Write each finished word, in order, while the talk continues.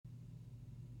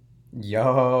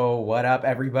Yo, what up,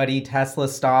 everybody? Tesla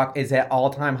stock is at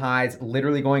all-time highs,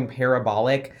 literally going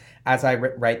parabolic as I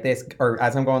write this, or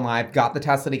as I'm going live. Got the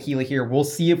Tesla tequila here. We'll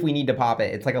see if we need to pop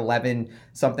it. It's like 11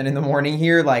 something in the morning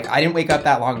here. Like, I didn't wake up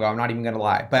that long ago. I'm not even gonna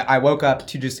lie, but I woke up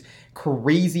to just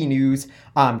crazy news.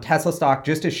 Tesla stock,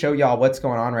 just to show y'all what's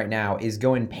going on right now, is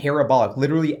going parabolic.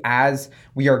 Literally, as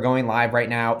we are going live right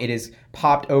now, it is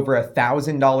popped over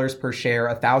 $1,000 per share,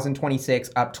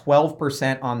 1,026, up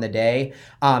 12% on the day.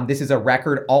 This is a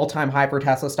record all-time high for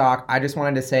Tesla stock. I just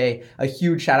wanted to say a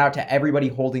huge shout out to everybody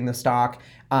holding the stock.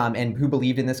 And who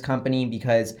believed in this company,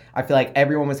 because I feel like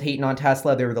everyone was hating on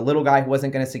Tesla. They were the little guy who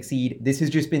wasn't going to succeed. This has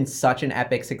just been such an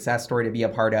epic success story to be a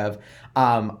part of.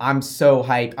 I'm so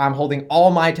hyped. I'm holding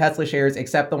all my Tesla shares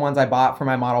except the ones I bought for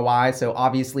my Model Y. So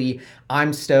obviously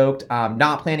I'm stoked.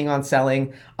 Not planning on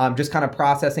selling. Just kind of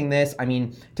processing this. I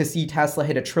mean, to see Tesla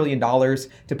hit $1 trillion,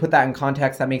 to put that in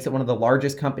context, that makes it one of the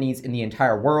largest companies in the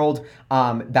entire world.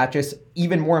 That just,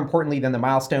 even more importantly than the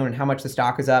milestone and how much the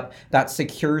stock is up, that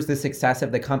secures the success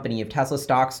of the company. If Tesla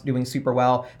stock's doing super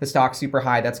well, the stock's super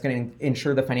high, that's going to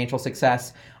ensure the financial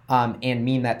success. And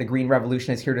mean that the green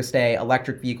revolution is here to stay.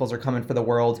 Electric vehicles are coming for the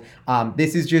world.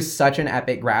 This is just such an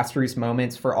epic grassroots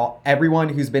moments for everyone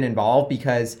who's been involved,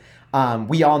 because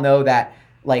we all know that,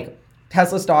 like,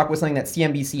 Tesla stock was something that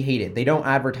CNBC hated. They don't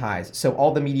advertise, so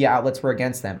all the media outlets were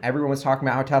against them. Everyone was talking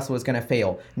about how Tesla was going to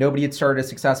fail. Nobody had started a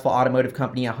successful automotive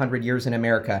company 100 years in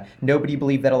America. Nobody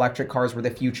believed that electric cars were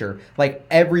the future. Like,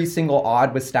 every single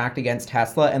odd was stacked against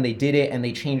Tesla, and they did it, and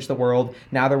they changed the world.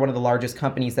 Now they're one of the largest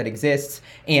companies that exists.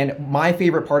 And my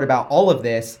favorite part about all of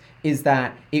this is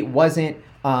that it wasn't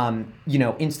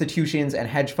institutions and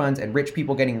hedge funds and rich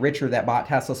people getting richer that bought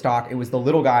Tesla stock. It was the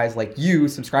little guys like you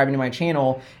subscribing to my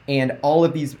channel and all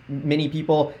of these many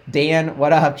people. Dan,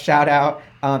 what up? Shout out.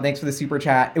 Thanks for the super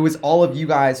chat. It was all of you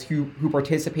guys who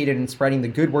participated in spreading the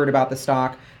good word about the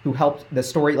stock, who helped the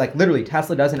story. Like, literally,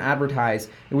 Tesla doesn't advertise.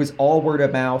 It was all word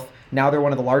of mouth. Now they're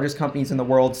one of the largest companies in the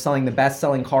world, selling the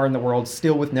best-selling car in the world,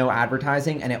 still with no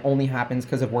advertising, and it only happens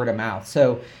because of word of mouth.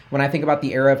 So when I think about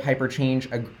the era of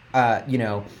hyperchange,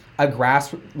 an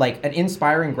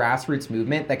inspiring grassroots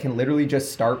movement that can literally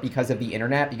just start because of the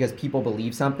internet, because people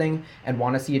believe something and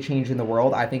want to see a change in the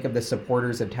world, I think of the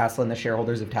supporters of Tesla and the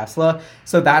shareholders of Tesla.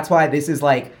 So that's why this is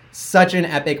like such an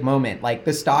epic moment. Like,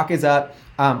 the stock is up.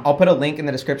 I'll put a link in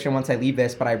the description once I leave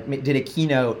this, but I did a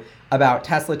keynote about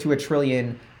Tesla to $1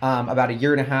 trillion about a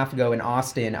year and a half ago in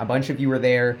Austin. A bunch of you were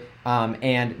there.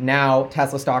 And now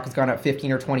Tesla stock has gone up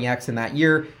 15 or 20x in that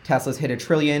year. Tesla's hit $1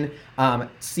 trillion.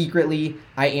 Secretly,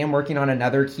 I am working on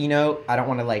another keynote. I don't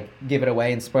want to give it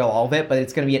away and spoil all of it, but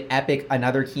it's going to be an epic,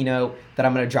 another keynote that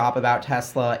I'm going to drop about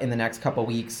Tesla in the next couple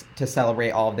weeks to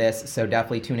celebrate all of this. So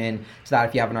definitely tune in to that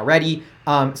if you haven't already.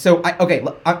 I'm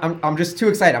just too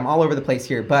excited. I'm all over the place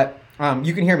here, but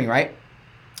you can hear me, right?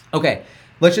 Okay,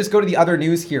 let's just go to the other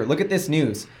news here. Look at this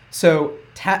news. So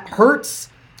Hertz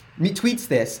tweets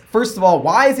this. First of all,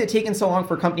 why is it taking so long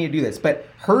for a company to do this? But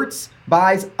Hertz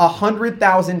buys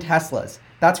 100,000 Teslas.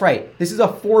 That's right. This is a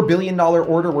 $4 billion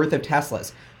order worth of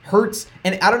Teslas. Hertz,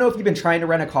 and I don't know if you've been trying to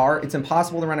rent a car. It's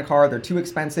impossible to rent a car. They're too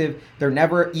expensive. They're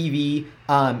never EV.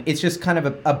 It's just kind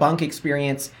of a bunk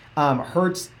experience.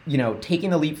 Hertz, taking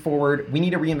the leap forward. We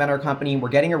need to reinvent our company. We're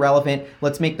getting irrelevant.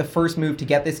 Let's make the first move to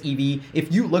get this EV.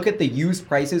 If you look at the used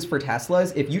prices for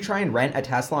Teslas, if you try and rent a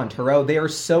Tesla on Turo, they are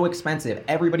so expensive.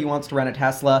 Everybody wants to rent a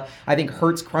Tesla. I think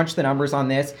Hertz crunched the numbers on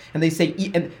this, and they say,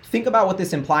 and think about what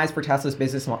this implies for Tesla's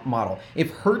business model.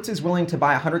 If Hertz is willing to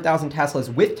buy 100,000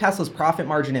 Teslas with Tesla's profit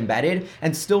margin embedded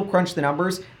and still crunch the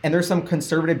numbers, and there's some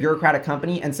conservative bureaucratic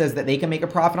company and says that they can make a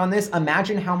profit on this,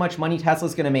 imagine how much money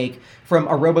Tesla's going to make from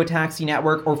a robo-taxi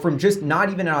network, or from just not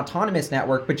even an autonomous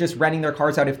network, but just renting their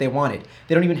cars out if they wanted.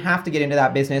 They don't even have to get into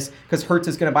that business, because Hertz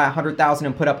is going to buy 100,000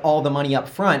 and put up all the money up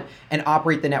front and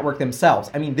operate the network themselves.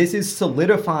 I mean, this is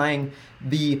solidifying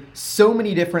the so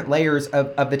many different layers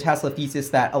of the Tesla thesis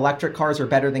that electric cars are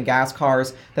better than gas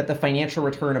cars, that the financial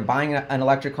return of buying an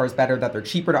electric car is better, that they're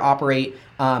cheaper to operate,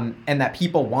 and that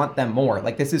people want them more.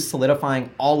 Like, this is solidifying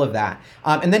all of that.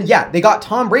 And then, yeah, they got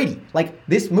Tom Brady. Like,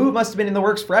 this move must have been in the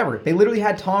works forever. They literally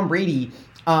had Tom Brady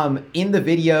in the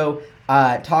video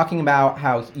talking about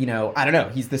how, I don't know,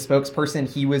 he's the spokesperson.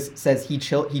 He says he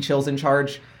chills in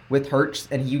charge with Hertz,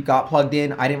 and he got plugged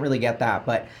in. I didn't really get that,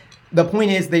 but the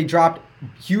point is they dropped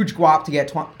huge guap to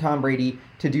get Tom Brady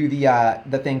to do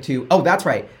the thing too. Oh, that's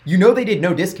right. They did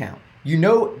no discount.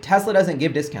 Tesla doesn't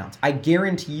give discounts. I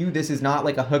guarantee you this is not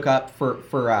like a hookup for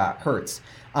Hertz.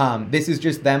 This is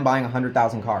just them buying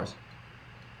 100,000 cars.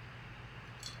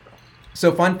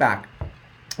 So fun fact.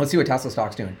 Let's see what Tesla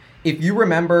stock's doing. If you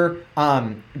remember,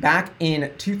 back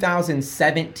in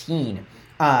 2017,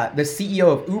 the CEO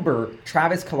of Uber,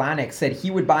 Travis Kalanick, said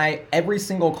he would buy every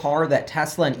single car that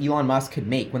Tesla and Elon Musk could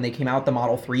make when they came out with the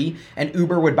Model 3, and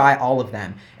Uber would buy all of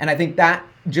them. And I think that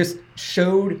just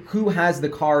showed who has the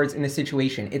cards in the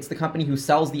situation. It's the company who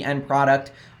sells the end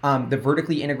product. The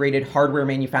vertically integrated hardware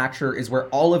manufacturer is where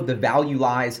all of the value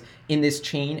lies in this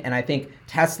chain. And I think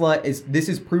this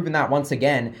has proven that once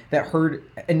again, that Hertz,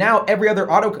 and now every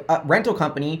other auto rental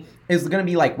company is going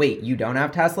to be like, wait, you don't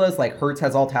have Teslas? Like Hertz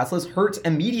has all Teslas? Hertz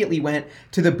immediately went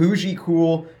to the bougie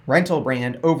cool rental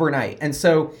brand overnight. And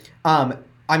so,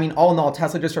 I mean, all in all,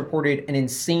 Tesla just reported an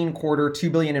insane quarter,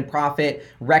 $2 billion in profit,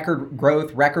 record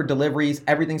growth, record deliveries,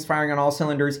 everything's firing on all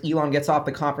cylinders. Elon gets off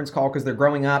the conference call because they're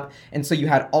growing up. And so you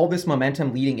had all this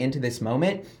momentum leading into this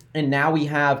moment. And now we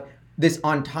have this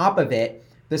on top of it.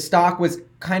 The stock was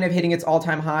kind of hitting its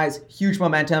all-time highs, huge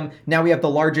momentum. Now we have the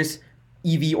largest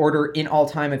EV order in all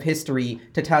time of history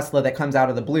to Tesla that comes out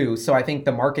of the blue. So I think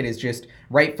the market is just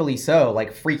rightfully so,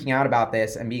 like freaking out about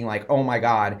this and being like, oh my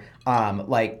God,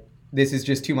 this is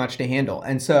just too much to handle.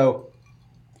 And so,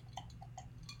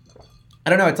 I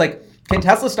don't know, it's like, can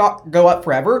Tesla stock go up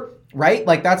forever, right?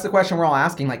 Like, that's the question we're all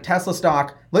asking. Like, Tesla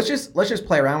stock, let's just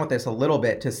play around with this a little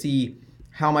bit to see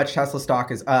how much Tesla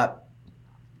stock is up.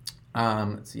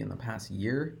 Let's see, in the past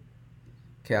year.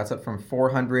 Okay, that's up from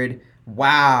 400.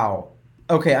 Wow.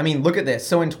 Okay, I mean, look at this.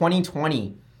 So in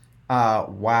 2020,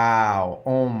 wow,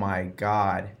 oh my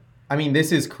God. I mean,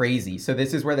 this is crazy. So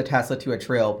this is where the Tesla to a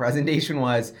trill presentation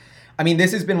was. I mean,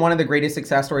 this has been one of the greatest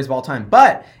success stories of all time.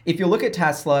 But if you look at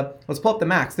Tesla, let's pull up the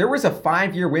max. There was a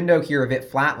 5-year window here of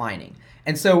it flatlining.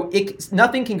 And so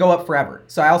nothing can go up forever.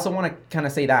 So I also want to kind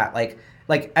of say that, like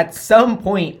at some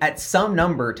point, at some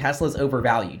number, Tesla's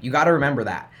overvalued. You got to remember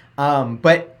that. I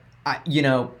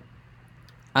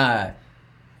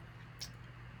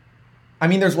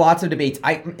mean, there's lots of debates.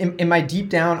 In my deep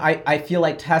down, I feel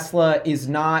like Tesla is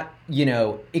not,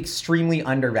 extremely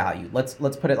undervalued. Let's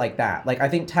put it like that. Like, I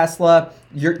think Tesla,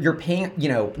 you're paying,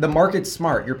 the market's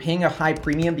smart. You're paying a high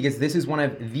premium because this is one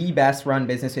of the best run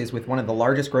businesses with one of the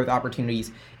largest growth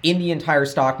opportunities in the entire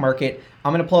stock market.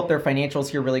 I'm going to pull up their financials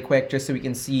here really quick just so we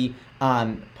can see,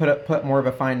 put more of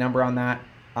a fine number on that.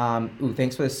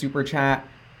 Thanks for the super chat.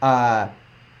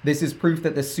 This is proof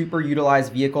that the super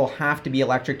utilized vehicle have to be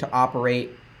electric to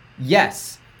operate.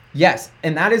 Yes.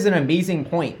 And that is an amazing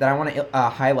point that I want to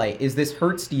highlight is this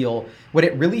Hertz deal. What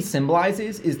it really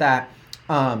symbolizes is that,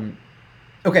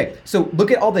 okay, so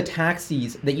look at all the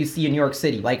taxis that you see in New York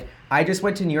City. Like, I just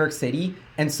went to New York City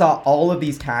and saw all of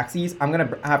these taxis. I'm going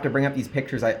to have to bring up these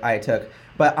pictures I took.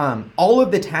 But all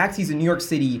of the taxis in New York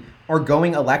City are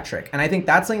going electric. And I think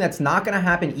that's something that's not going to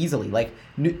happen easily. Like,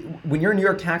 when you're a New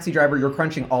York taxi driver, you're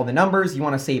crunching all the numbers. You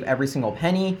want to save every single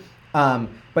penny.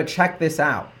 But check this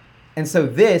out. And so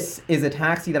this is a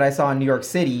taxi that I saw in New York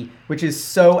City, which is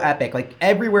so epic. Like,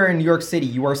 everywhere in New York City,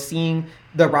 you are seeing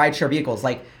the rideshare vehicles.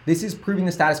 Like, this is proving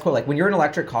the status quo. Like, when you're an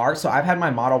electric car, so I've had my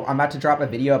model, I'm about to drop a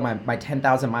video of my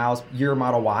 10,000 miles year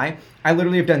Model Y. I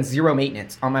literally have done zero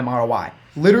maintenance on my Model Y.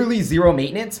 Literally zero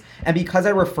maintenance. And because I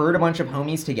referred a bunch of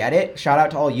homies to get it, shout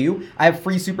out to all you, I have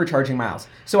free supercharging miles.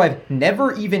 So I've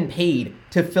never even paid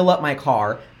to fill up my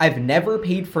car. I've never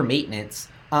paid for maintenance.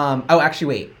 Actually,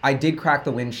 wait, I did crack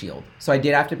the windshield. So I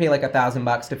did have to pay like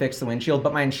 $1,000 to fix the windshield,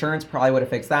 but my insurance probably would have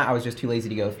fixed that. I was just too lazy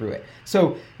to go through it.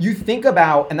 So you think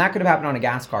about, and that could have happened on a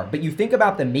gas car, but you think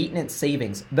about the maintenance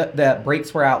savings. The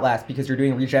brakes wear out less because you're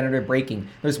doing regenerative braking.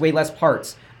 There's way less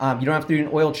parts. You don't have to do an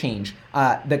oil change.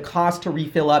 The cost to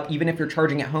refill up, even if you're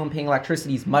charging at home, paying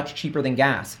electricity is much cheaper than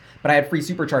gas. But I had free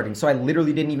supercharging, so I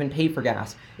literally didn't even pay for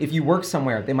gas. If you work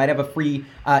somewhere, they might have a free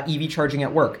EV charging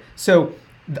at work. So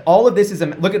all of this is,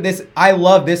 look at this. I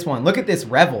love this one. Look at this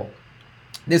Revel.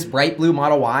 This bright blue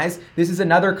Model Ys. This is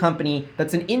another company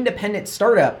that's an independent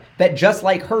startup that, just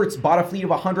like Hertz, bought a fleet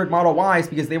of 100 Model Ys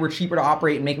because they were cheaper to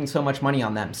operate and making so much money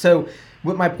on them. So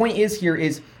what my point is here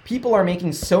is people are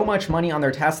making so much money on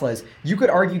their Teslas. You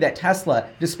could argue that Tesla,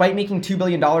 despite making $2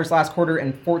 billion last quarter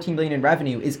and $14 billion in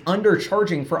revenue, is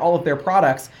undercharging for all of their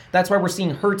products. That's why we're seeing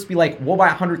Hertz be like, we'll buy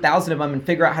 100,000 of them and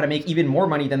figure out how to make even more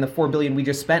money than the $4 billion we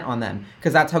just spent on them,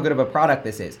 because that's how good of a product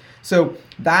this is. So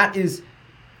that is,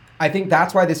 I think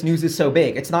that's why this news is so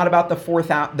big. It's not about the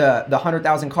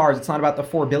 100,000 cars. It's not about the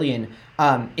 $4 billion.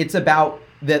 It's about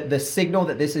the signal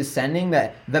that this is sending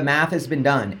that the math has been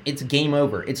done. It's game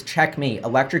over. It's checkmate.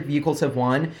 Electric vehicles have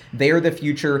won. They're the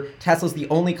future. Tesla's the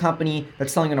only company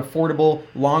that's selling an affordable,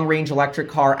 long-range electric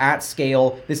car at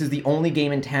scale. This is the only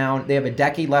game in town. They have a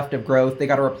decade left of growth. They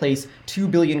got to replace 2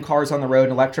 billion cars on the road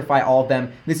and electrify all of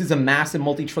them. This is a massive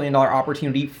multi-trillion-dollar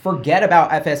opportunity. Forget about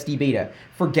FSD beta.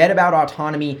 Forget about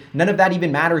autonomy. None of that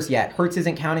even matters yet. Hertz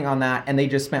isn't counting on that, and they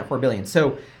just spent $4 billion.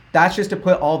 So that's just to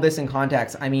put all this in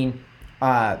context. I mean,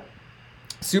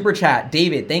 super chat,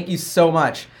 David, thank you so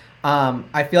much.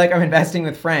 I feel like I'm investing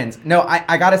with friends. No,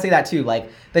 I gotta say that too.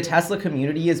 Like, the Tesla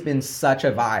community has been such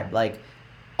a vibe. Like,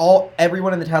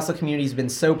 everyone in the Tesla community has been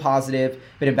so positive,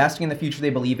 been investing in the future they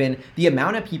believe in. The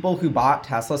amount of people who bought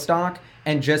Tesla stock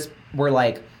and just were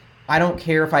like, I don't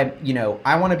care if I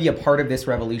want to be a part of this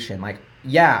revolution. Like,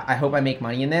 yeah, I hope I make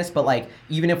money in this, but like,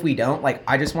 even if we don't, like,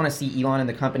 I just want to see Elon and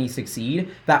the company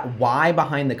succeed. That why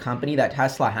behind the company that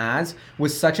Tesla has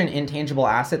was such an intangible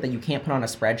asset that you can't put on a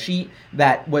spreadsheet.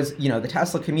 That was, the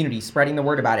Tesla community spreading the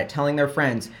word about it, telling their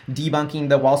friends, debunking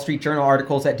the Wall Street Journal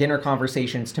articles at dinner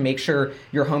conversations to make sure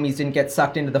your homies didn't get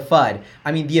sucked into the FUD.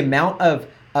 I mean, the amount of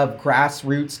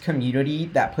grassroots community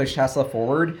that pushed Tesla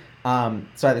forward.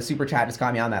 Sorry, the super chat just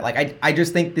got me on that. Like, I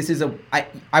just think this is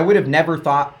I would have never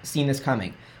seen this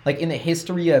coming. Like, in the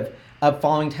history of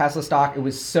following Tesla stock, it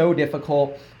was so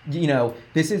difficult.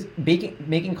 This is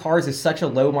making cars is such a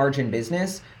low margin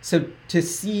business. So to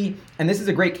see, and this is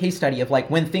a great case study of like,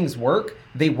 when things work,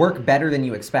 they work better than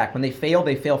you expect. When they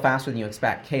fail faster than you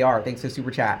expect. KR, thanks to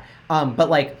super chat. But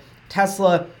like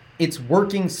Tesla, it's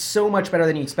working so much better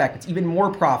than you expect. It's even more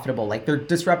profitable. Like, they're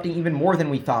disrupting even more than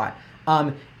we thought.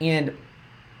 And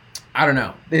I don't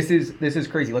know. This is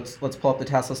crazy. Let's pull up the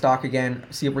Tesla stock again.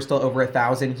 See if we're still over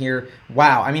 1,000 here.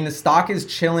 Wow. I mean, the stock is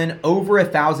chilling over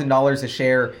 $1,000 a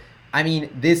share. I mean,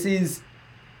 this is,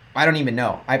 I don't even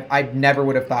know. I never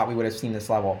would have thought we would have seen this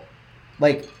level,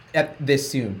 like, at this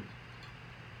soon.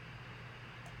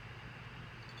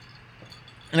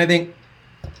 And I think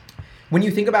when you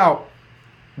think about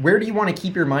where do you want to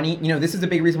keep your money? This is a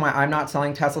big reason why I'm not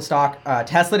selling Tesla stock.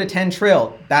 Tesla to 10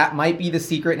 trill. That might be the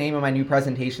secret name of my new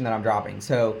presentation that I'm dropping.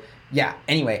 So yeah,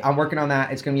 anyway, I'm working on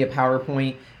that. It's going to be a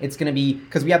PowerPoint. It's going to be,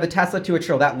 because we have the Tesla to a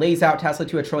trill. That lays out Tesla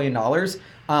to $1 trillion.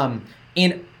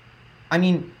 And I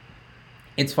mean,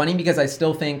 it's funny because I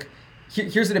still think,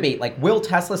 here's the debate. Like, will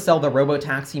Tesla sell the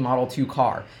Robotaxi Model 2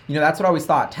 car? That's what I always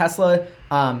thought. Tesla,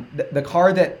 the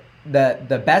car that,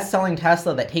 the best-selling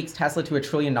Tesla that takes Tesla to $1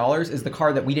 trillion is the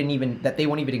car that they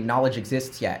won't even acknowledge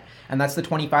exists yet, and that's the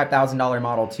 $25,000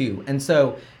 Model 2. And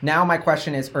so now my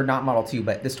question is, or not Model 2,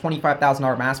 but this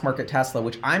 $25,000 mass market Tesla,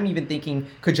 which I'm even thinking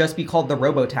could just be called the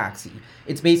Robotaxi.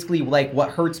 It's basically like what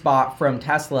Hertz bought from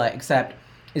Tesla, except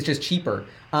it's just cheaper.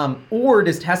 Or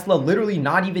does Tesla literally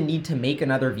not even need to make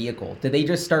another vehicle? Did they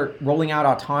just start rolling out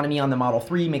autonomy on the Model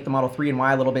 3, make the Model 3 and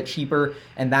Y a little bit cheaper,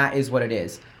 and that is what it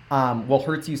is? Will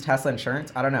Hertz use Tesla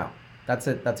insurance? I don't know. That's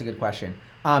a good question.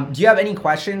 Do you have any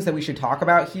questions that we should talk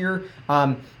about here?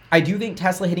 I do think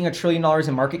Tesla hitting $1 trillion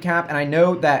in market cap, and I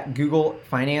know that Google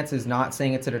Finance is not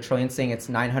saying it's at $1 trillion, saying it's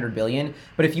 900 billion.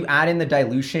 But if you add in the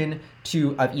dilution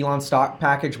of Elon's stock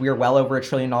package, we are well over $1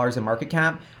 trillion in market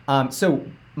cap. So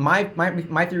my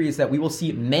theory is that we will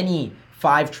see many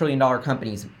 $5 trillion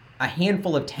companies, a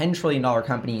handful of $10 trillion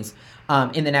companies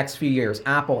in the next few years.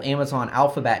 Apple, Amazon,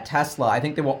 Alphabet, Tesla. I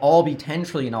think they will all be $10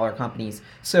 trillion companies.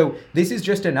 So this is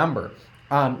just a number.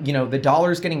 The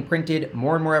dollar's getting printed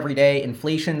more and more every day.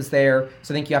 Inflation's there.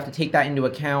 So I think you have to take that into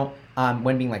account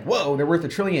when being like, whoa, they're worth $1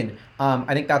 trillion.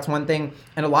 I think that's one thing.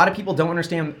 And a lot of people don't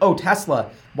understand, Tesla.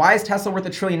 Why is Tesla worth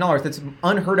 $1 trillion? That's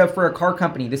unheard of for a car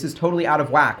company. This is totally out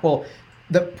of whack. Well,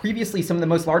 previously some of the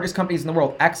most largest companies in the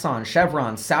world, Exxon,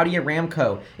 Chevron, Saudi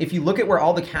Aramco, if you look at where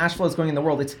all the cash flow is going in the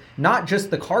world, it's not just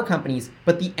the car companies,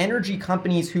 but the energy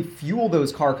companies who fuel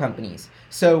those car companies.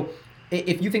 So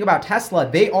if you think about Tesla,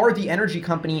 they are the energy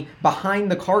company behind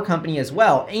the car company as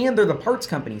well, and they're the parts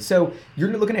company. So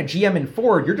you're looking at GM and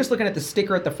Ford, you're just looking at the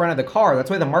sticker at the front of the car. That's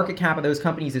why the market cap of those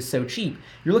companies is so cheap.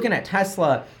 You're looking at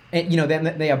Tesla, and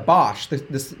then they have Bosch,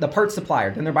 the parts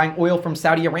supplier. Then they're buying oil from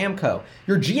Saudi Aramco.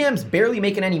 Your GM's barely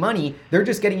making any money. They're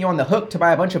just getting you on the hook to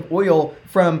buy a bunch of oil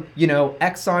from,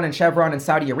 Exxon and Chevron and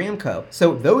Saudi Aramco.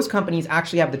 So those companies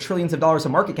actually have the trillions of dollars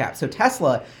of market cap. So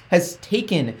Tesla has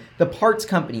taken the parts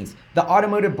companies, the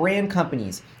automotive brand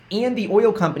companies, and the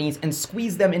oil companies and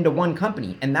squeeze them into one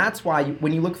company. And that's why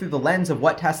when you look through the lens of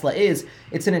what Tesla is,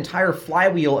 it's an entire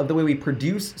flywheel of the way we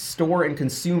produce, store, and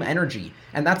consume energy.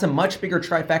 And that's a much bigger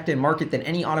trifecta in market than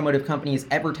any automotive company has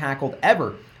ever tackled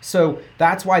ever. So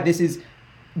that's why this is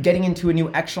getting into a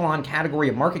new echelon category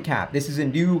of market cap. This is a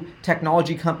new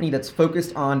technology company that's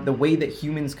focused on the way that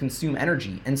humans consume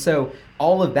energy. And so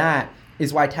all of that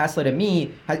is why Tesla, to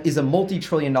me, is a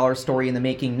multi-trillion-dollar story in the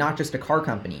making, not just a car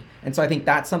company. And so I think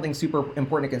that's something super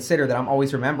important to consider that I'm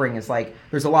always remembering is like,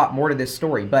 there's a lot more to this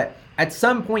story. But at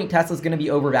some point, Tesla's going to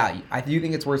be overvalued. I do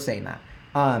think it's worth saying that.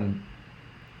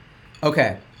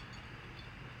 Okay.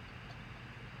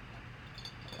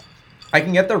 I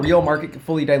can get the real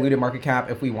fully diluted market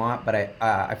cap if we want, but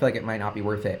I feel like it might not be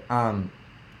worth it.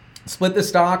 Split the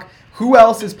stock. Who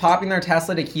else is popping their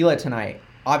Tesla tequila tonight?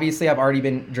 Obviously, I've already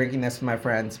been drinking this with my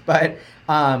friends, but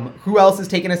who else is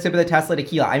taking a sip of the Tesla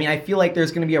tequila? I mean, I feel like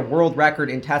there's going to be a world record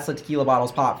in Tesla tequila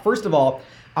bottles popped. First of all,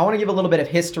 I want to give a little bit of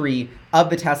history of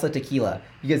the Tesla tequila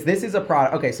because this is a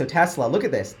product. Okay, so Tesla, look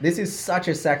at this. This is such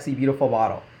a sexy, beautiful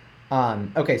bottle.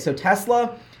 Okay, so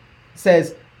Tesla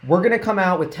says, we're going to come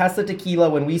out with Tesla tequila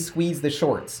when we squeeze the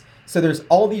shorts. So there's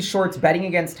all these shorts betting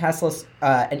against Tesla,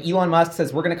 and Elon Musk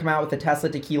says we're going to come out with the Tesla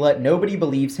tequila. Nobody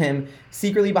believes him.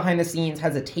 Secretly behind the scenes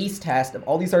has a taste test of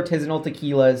all these artisanal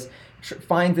tequilas,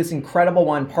 finds this incredible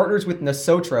one, partners with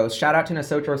Nosotros. Shout out to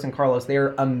Nosotros and Carlos. They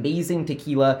are amazing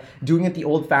tequila, doing it the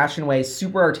old-fashioned way,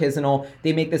 super artisanal.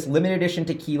 They make this limited edition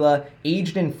tequila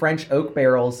aged in French oak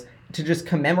barrels to just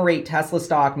commemorate Tesla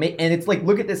stock. And it's like,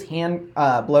 look at this hand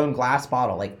blown glass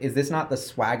bottle. Like, is this not the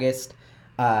swaggest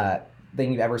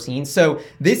thing you've ever seen? So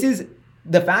this is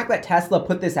the fact that Tesla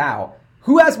put this out.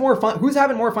 Who has more fun? Who's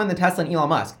having more fun than Tesla and Elon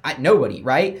Musk? Nobody,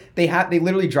 right? They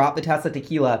literally dropped the Tesla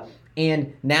tequila.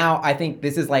 And now I think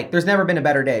this is like, there's never been a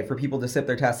better day for people to sip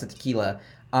their Tesla tequila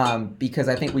because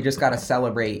I think we just got to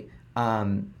celebrate.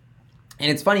 And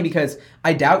it's funny because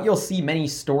I doubt you'll see many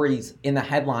stories in the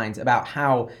headlines about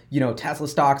how, Tesla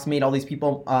stocks made all these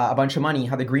people a bunch of money,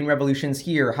 how the green revolution's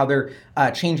here, how they're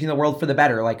changing the world for the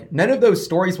better. Like, none of those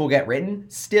stories will get written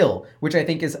still, which I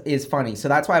think is funny. So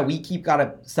that's why we keep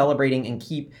celebrating and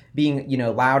keep being,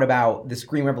 loud about this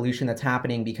green revolution that's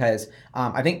happening because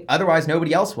I think otherwise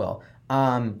nobody else will.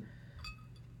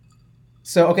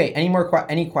 So, okay,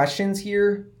 any questions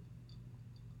here?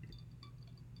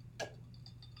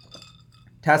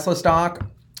 Tesla stock,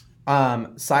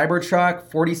 Cybertruck,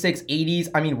 4680s.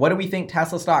 I mean, what do we think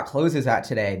Tesla stock closes at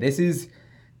today? This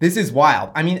is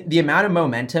wild. I mean, the amount of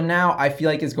momentum now, I feel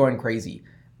like is going crazy.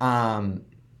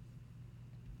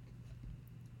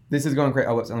 This is going crazy.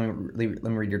 Oh, let me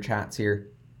read your chats here.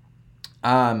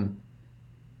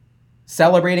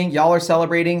 Celebrating, y'all are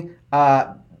celebrating.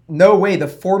 No way, the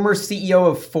former CEO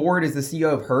of Ford is the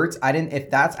CEO of Hertz.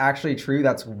 If that's actually true,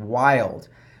 that's wild.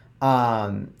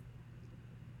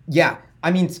 Yeah,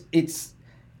 I mean, it's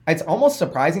almost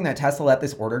surprising that Tesla let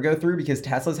this order go through because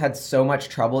Tesla's had so much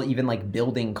trouble even like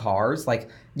building cars. Like,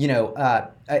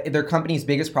 their company's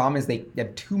biggest problem is they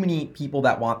have too many people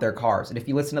that want their cars. And if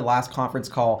you listen to the last conference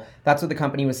call, that's what the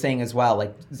company was saying as well.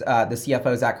 Like the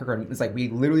CFO, Zach Kirkhorn, was like, we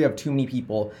literally have too many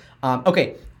people.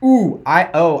 Okay.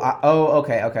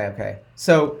 Okay.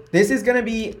 So this is going to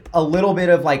be a little bit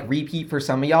of like repeat for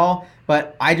some of y'all,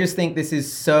 but I just think this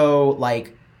is so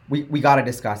like, we got to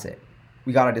discuss it.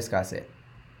 We got to discuss it.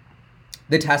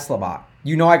 The Tesla bot.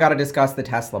 I got to discuss the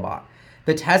Tesla bot.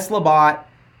 The Tesla bot,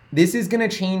 this is going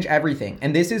to change everything.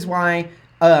 And this is why,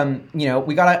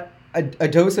 we got a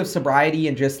dose of sobriety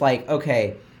and just like,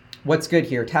 okay, what's good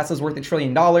here? Tesla's worth $1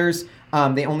 trillion.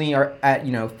 They only are at,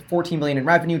 $14 billion in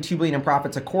revenue, $2 billion in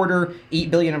profits a quarter,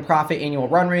 $8 billion in profit annual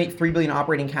run rate, $3 billion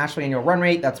operating cash flow annual run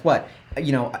rate. That's what,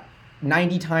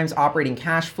 90 times operating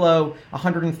cash flow,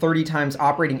 130 times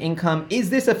operating income.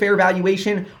 Is this a fair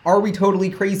valuation? Are we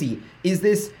totally crazy? Is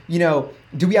this,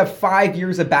 do we have 5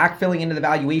 years of backfilling into the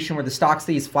valuation where the stock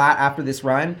stays flat after this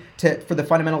run for the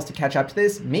fundamentals to catch up to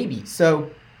this? Maybe. So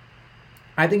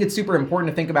I think it's super important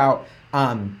to think about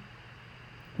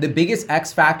the biggest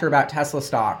X factor about Tesla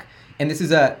stock. And this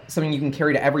is something you can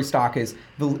carry to every stock is,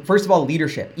 first of all,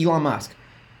 leadership. Elon Musk.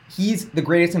 He's the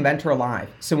greatest inventor alive.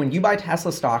 So when you buy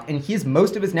Tesla stock, and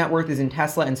most of his net worth is in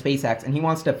Tesla and SpaceX, and he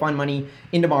wants to fund money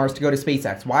into Mars to go to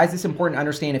SpaceX. Why is this important to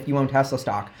understand if you own Tesla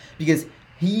stock? Because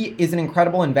he is an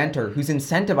incredible inventor who's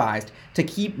incentivized to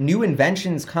keep new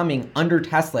inventions coming under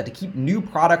Tesla, to keep new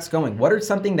products going. What are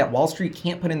something that Wall Street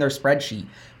can't put in their spreadsheet?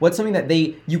 What's something that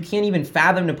you can't even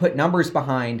fathom to put numbers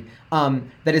behind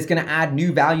that is going to add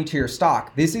new value to your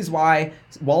stock? This is why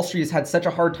Wall Street has had such a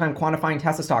hard time quantifying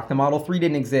Tesla stock. The Model 3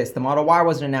 didn't exist. The Model Y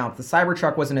wasn't announced. The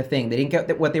Cybertruck wasn't a thing. They didn't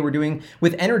get what they were doing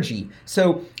with energy.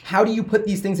 So how do you put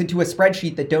these things into a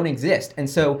spreadsheet that don't exist? And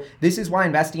so this is why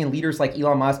investing in leaders like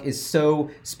Elon Musk is so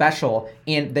special.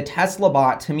 And the Tesla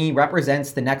bot to me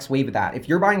represents the next wave of that. If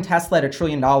you're buying Tesla at $1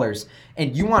 trillion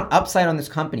and you want upside on this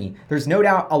company, there's no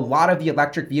doubt a lot of the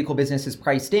electric vehicle business is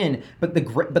priced in, but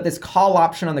this call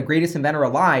option on the greatest inventor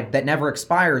alive that never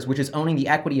expires, which is owning the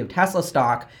equity of Tesla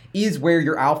stock, is where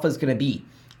your alpha is going to be.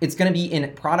 It's going to be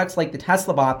in products like the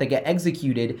Tesla bot that get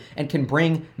executed and can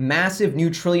bring massive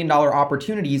new $1 trillion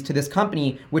opportunities to this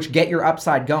company, which get your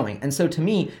upside going. And so to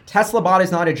me, Tesla bot is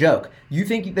not a joke. You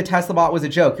think the Tesla bot was a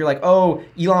joke. You're like, oh,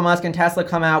 Elon Musk and Tesla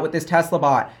come out with this Tesla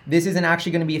bot. This isn't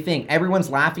actually going to be a thing.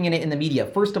 Everyone's laughing at it in the media.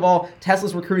 First of all,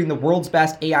 Tesla's recruiting the world's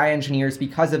best AI engineers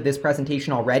because of this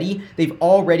presentation already. They've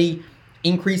already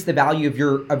increase the value of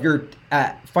your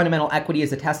fundamental equity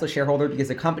as a Tesla shareholder, because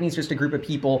the company's just a group of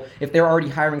people. If they're already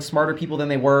hiring smarter people than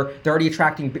they were, they're already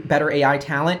attracting better AI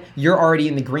talent, you're already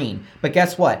in the green. But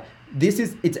guess what? It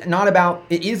is about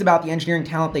the engineering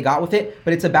talent they got with it,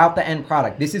 but it's about the end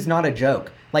product. This is not a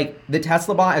joke. Like the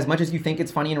Tesla bot, as much as you think it's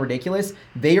funny and ridiculous,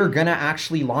 they are gonna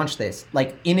actually launch this.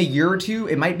 Like in a year or two,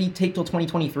 it might take till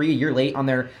 2023, a year late on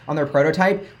their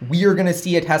prototype. We are gonna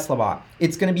see a Tesla bot.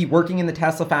 It's gonna be working in the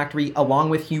Tesla factory along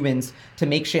with humans to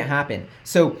make shit happen.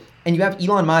 So, and you have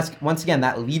Elon Musk, once again,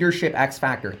 that leadership X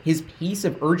factor, his pace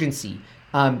of urgency,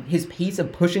 his pace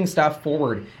of pushing stuff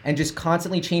forward and just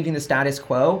constantly changing the status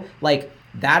quo, like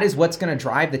that is what's going to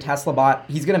drive the Tesla bot.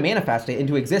 He's going to manifest it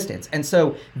into existence. And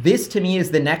so this to me is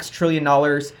the next $1 trillion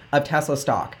of Tesla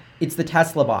stock. It's the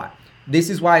Tesla bot. This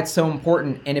is why it's so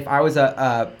important. And if I was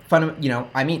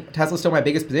Tesla's still my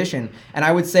biggest position. And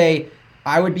I would say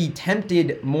I would be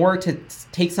tempted more to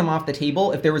take some off the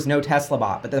table if there was no Tesla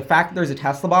bot. But the fact that there's a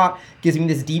Tesla bot gives me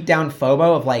this deep down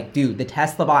FOMO of like, dude, the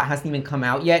Tesla bot hasn't even come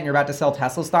out yet and you're about to sell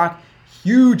Tesla stock.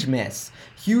 Huge miss.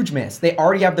 Huge miss. They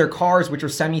already have their cars, which are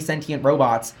semi-sentient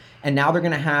robots, and now they're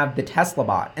going to have the Tesla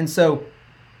bot. And so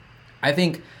I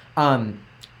think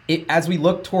as we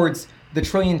look towards the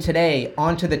trillion today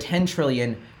onto the 10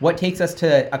 trillion, what takes us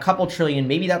to a couple trillion,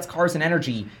 maybe that's cars and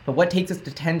energy, but what takes us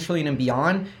to 10 trillion and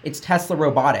beyond, it's Tesla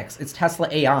robotics, it's Tesla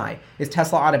AI, it's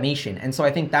Tesla automation. And so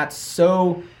I think that's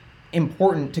so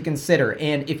important to consider.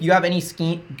 And if you have any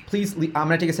scheme, please, I'm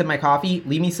going to take a sip of my coffee.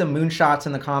 Leave me some moonshots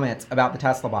in the comments about the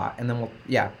Tesla bot. And then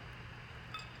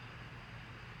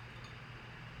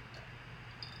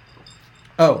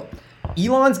Oh,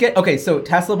 okay, so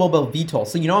Tesla will build VTOL.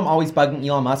 So I'm always bugging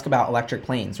Elon Musk about electric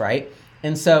planes, right?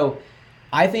 And so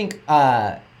I think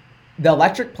the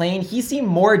electric plane, he seemed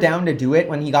more down to do it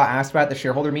when he got asked about the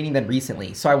shareholder meeting than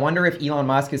recently. So I wonder if Elon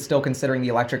Musk is still considering the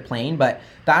electric plane. But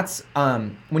that's,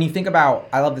 when you think about,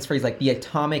 I love this phrase, like the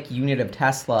atomic unit of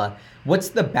Tesla, what's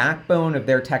the backbone of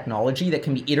their technology that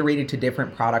can be iterated to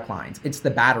different product lines? It's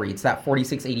the battery. It's that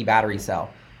 4680 battery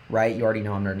cell, right? You already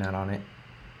know I'm nerding out on it.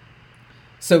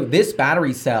 So this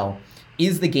battery cell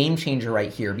is the game changer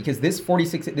right here, because this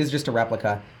is just a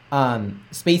replica.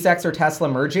 SpaceX or Tesla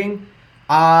merging,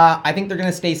 I think they're going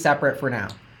to stay separate for now.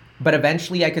 But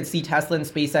eventually I could see Tesla and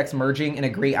SpaceX merging in a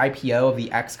great IPO of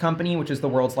the X company, which is the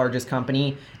world's largest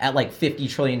company, at like $50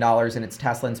 trillion, and it's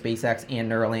Tesla and SpaceX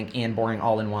and Neuralink and Boring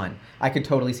all in one. I could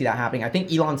totally see that happening. I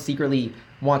think Elon secretly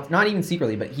wants, not even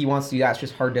secretly, but he wants to do that. It's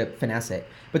just hard to finesse it.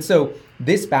 But so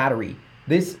this battery,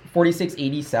 this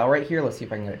 4680 cell right here, let's see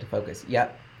if I can get it to focus.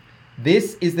 Yep.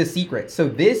 This is the secret. So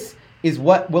this is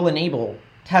what will enable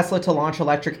Tesla to launch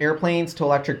electric airplanes, to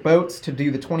electric boats, to do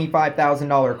the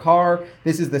 $25,000 car.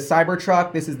 This is the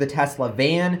Cybertruck. This is the Tesla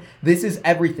van. This is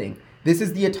everything. This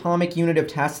is the atomic unit of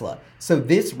Tesla. So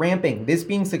this ramping, this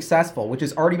being successful, which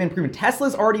has already been proven.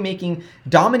 Tesla's already making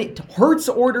Hertz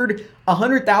ordered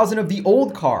 100,000 of the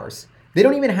old cars. They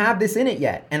don't even have this in it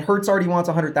yet, and Hertz already wants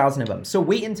 100,000 of them. So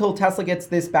wait until Tesla gets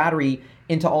this battery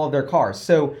into all of their cars.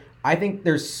 So I think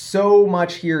there's so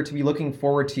much here to be looking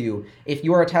forward to if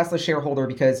you are a Tesla shareholder,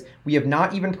 because we have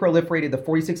not even proliferated the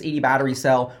 4680 battery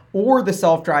cell or the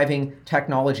self-driving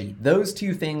technology. Those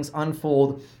two things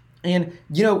unfold. And,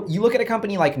 you look at a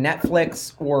company like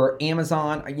Netflix or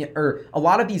Amazon, or a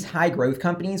lot of these high growth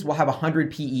companies will have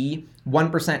 100 PE,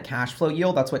 1% cash flow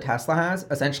yield. That's what Tesla has.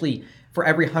 Essentially, for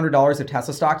every $100 of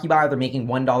Tesla stock you buy, they're making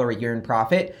 $1 a year in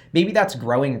profit. Maybe that's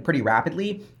growing pretty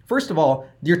rapidly. First of all,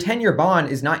 your 10-year bond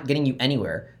is not getting you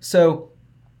anywhere. So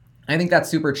I think that's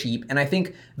super cheap. And I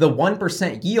think the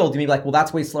 1% yield, you may be like, well,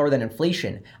 that's way slower than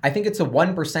inflation. I think it's a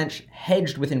 1%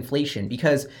 hedged with inflation,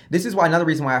 because this is why another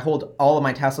reason why I hold all of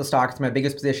my Tesla stocks to my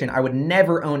biggest position. I would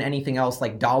never own anything else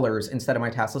like dollars instead of my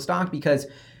Tesla stock, because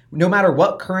no matter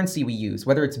what currency we use,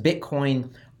 whether it's Bitcoin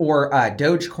or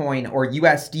Dogecoin or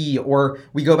USD, or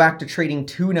we go back to trading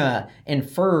tuna and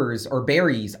furs or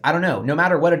berries, I don't know, no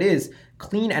matter what it is,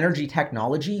 clean energy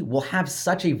technology will have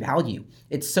such a value.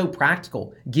 It's so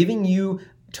practical, giving you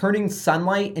turning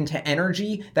sunlight into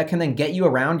energy that can then get you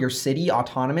around your city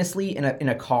autonomously in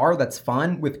a car that's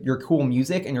fun with your cool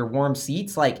music and your warm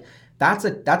seats, like that's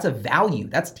a value.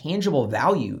 That's tangible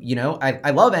value. You know, I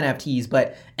love NFTs,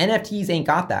 but NFTs ain't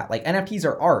got that. Like NFTs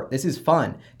are art. This is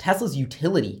fun. Tesla's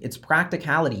utility, its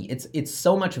practicality, it's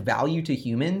so much value to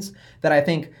humans that I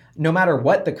think no matter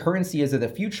what the currency is of the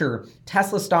future,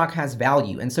 Tesla stock has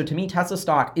value. And so to me, Tesla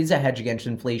stock is a hedge against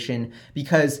inflation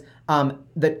because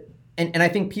and I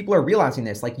think people are realizing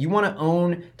this, like you want to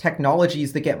own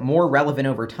technologies that get more relevant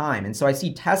over time. And so I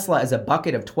see Tesla as a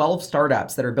bucket of 12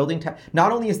 startups that are building,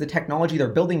 not only is the technology they're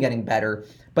building getting better,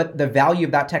 but the value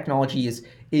of that technology is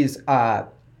kind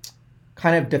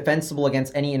of defensible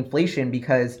against any inflation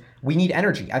because we need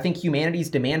energy. I think humanity's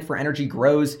demand for energy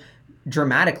grows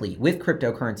dramatically with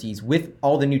cryptocurrencies, with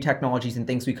all the new technologies and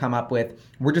things we come up with.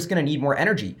 We're just going to need more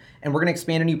energy and we're going to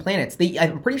expand to new planets.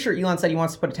 I'm pretty sure Elon said he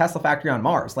wants to put a Tesla factory on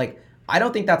Mars. Like, I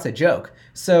don't think that's a joke.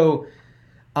 So,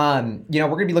 we're going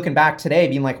to be looking back today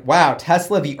being like, wow,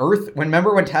 Tesla, the Earth.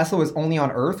 Remember when Tesla was only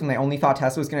on Earth and they only thought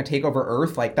Tesla was going to take over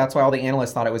Earth? Like, that's why all the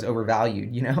analysts thought it was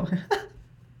overvalued, you know?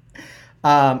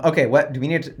 Okay, what do we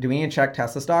need to check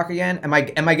Tesla stock again? Am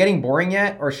I getting boring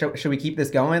yet, or should we keep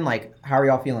this going? Like, how are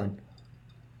y'all feeling?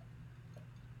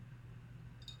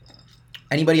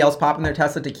 Anybody else popping their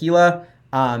Tesla tequila?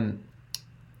 I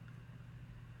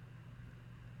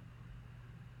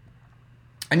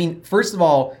mean, first of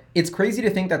all, it's crazy to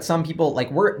think that some people,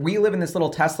 like we live in this little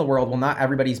Tesla world. Well, not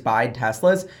everybody's buying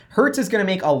Teslas. Hertz is going to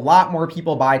make a lot more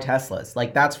people buy Teslas.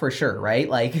 Like that's for sure, right?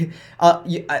 Like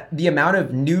the amount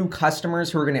of new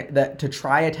customers who are going to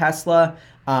try a Tesla,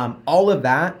 all of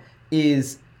that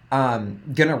is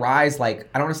gonna rise, like,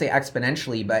 I don't want to say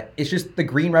exponentially, but it's just the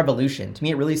green revolution. To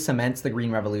me, it really cements the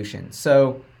green revolution.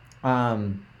 So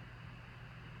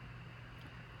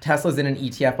Tesla's in an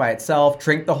ETF by itself.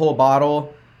 Drink the whole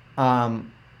bottle,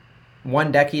 1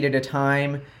 decade at a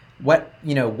time. What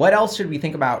else should we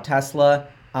think about Tesla?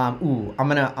 I'm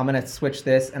gonna switch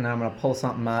this and then I'm gonna pull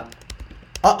something up.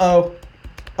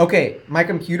 Okay, my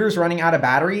computer's running out of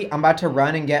battery. I'm about to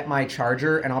run and get my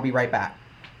charger and I'll be right back.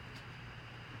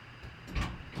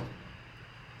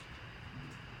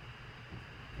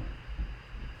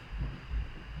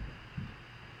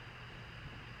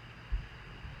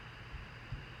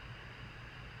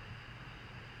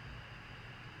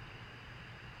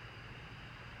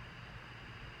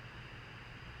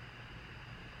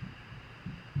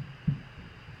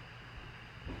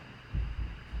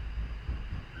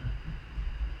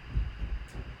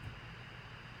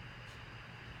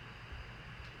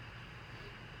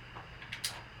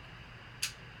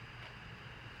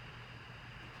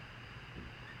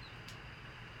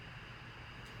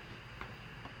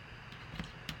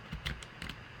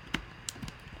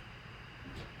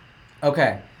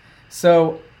 Okay,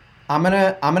 so I'm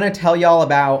gonna tell y'all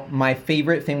about my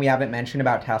favorite thing we haven't mentioned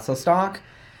about Tesla stock,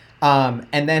 and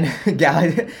then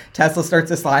Tesla starts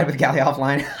to slide with Galley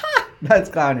offline. That's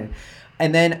clowning.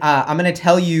 And then I'm gonna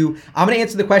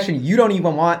answer the question you don't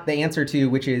even want the answer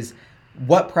to, which is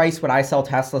what price would I sell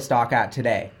Tesla stock at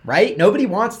today? Right? Nobody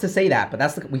wants to say that,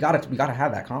 but we gotta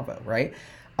have that convo, right?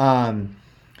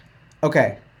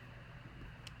 Okay.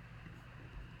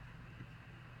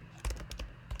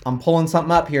 I'm pulling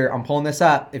something up here. I'm pulling this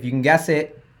up. If you can guess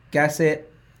it, guess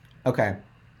it. Okay.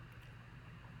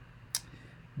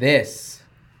 The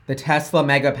Tesla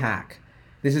Mega Pack.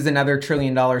 This is another $1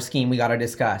 trillion scheme we got to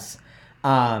discuss.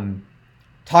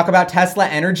 Talk about Tesla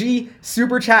Energy.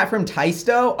 Super chat from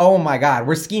Taisto. Oh my God,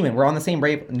 we're scheming. We're on the same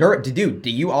brave. Dude, do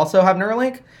you also have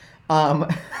Neuralink?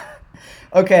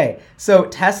 Okay, so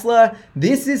Tesla,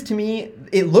 this is, to me,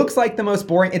 it looks like the most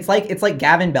boring. It's like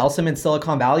Gavin Belsom in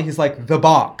Silicon Valley. He's like, the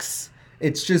box.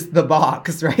 It's just the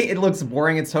box, right? It looks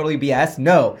boring. It's totally BS.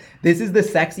 No, this is the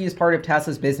sexiest part of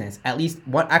Tesla's business. At least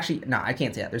one, actually, no, I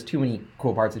can't say that. There's too many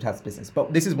cool parts of Tesla's business,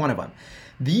 but this is one of them.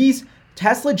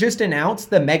 Tesla just announced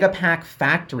the Megapack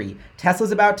factory.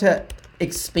 Tesla's about to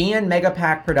expand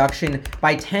Megapack production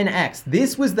by 10x.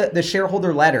 This was the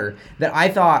shareholder letter that I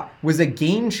thought was a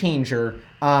game changer.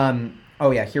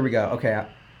 Oh yeah, here we go. Okay,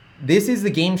 this is the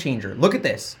game changer. Look at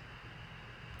this.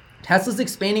 Tesla's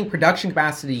expanding production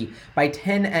capacity by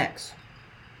 10x.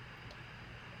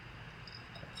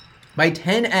 By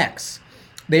 10x,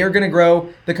 they are going to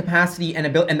grow the capacity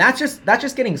and that's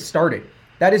just getting started.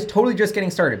 That is totally just getting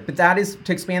started. But that is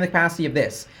to expand the capacity of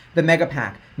this. The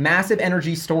Megapack, massive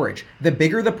energy storage. The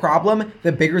bigger the problem,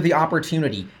 the bigger the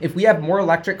opportunity. If we have more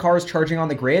electric cars charging on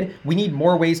the grid, we need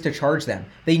more ways to charge them.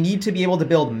 They need to be able to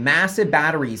build massive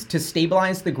batteries to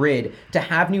stabilize the grid, to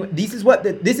have new, this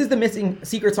is the missing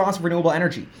secret sauce of renewable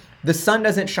energy. The sun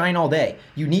doesn't shine all day.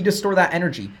 You need to store that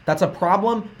energy. That's a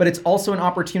problem, but it's also an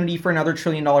opportunity for another $1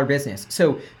 trillion business.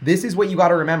 So this is what you got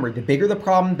to remember. The bigger the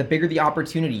problem, the bigger the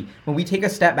opportunity. When we take a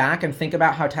step back and think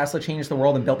about how Tesla changed the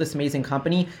world and built this amazing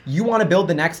company, you want to build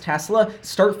the next Tesla,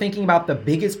 start thinking about the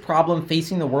biggest problem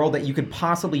facing the world that you could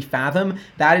possibly fathom.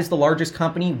 That is the largest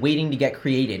company waiting to get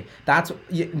created.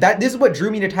 This is what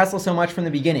drew me to Tesla so much from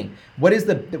the beginning. What's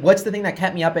the thing that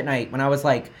kept me up at night when I was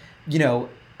like,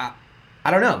 I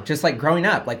don't know, just like growing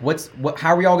up, like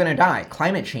how are we all gonna die?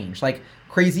 Climate change, like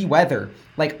crazy weather.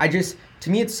 Like to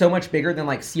me, it's so much bigger than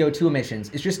like CO2 emissions.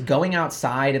 It's just going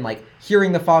outside and like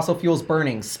hearing the fossil fuels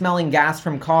burning, smelling gas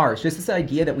from cars, just this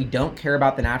idea that we don't care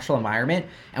about the natural environment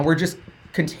and we're just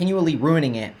continually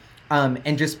ruining it.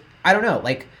 And just, I don't know,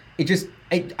 like it just,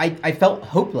 I felt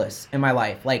hopeless in my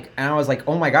life. Like, and I was like,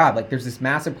 oh my God, like there's this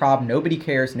massive problem. Nobody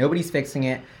cares. Nobody's fixing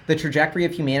it. The trajectory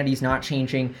of humanity is not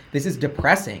changing. This is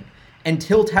depressing.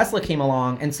 Until Tesla came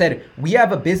along and said, we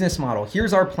have a business model.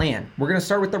 Here's our plan. We're going to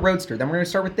start with the Roadster. Then we're going to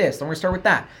start with this. Then we're going to start with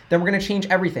that. Then we're going to change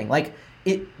everything. Like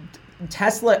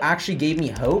Tesla actually gave me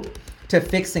hope to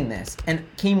fixing this and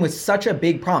came with such a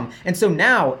big problem. And so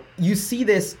now you see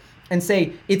this and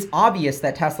say, it's obvious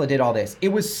that Tesla did all this. It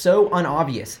was so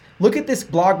unobvious. Look at this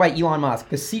blog by Elon Musk,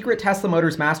 The Secret Tesla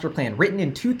Motors Master Plan, written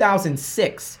in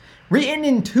 2006. Written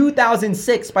in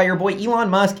 2006 by your boy Elon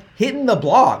Musk, hitting the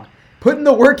blog. Putting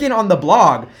the work in on the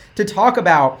blog to talk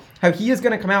about how he is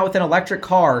going to come out with an electric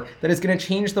car that is going to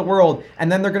change the world.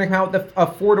 And then they're going to come out with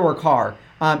a four-door car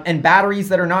and batteries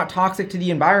that are not toxic to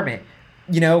the environment.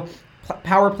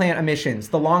 Power plant emissions,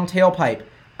 the long tailpipe.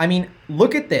 I mean,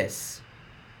 look at this.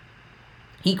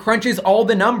 He crunches all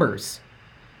the numbers.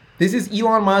 This is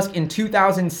Elon Musk in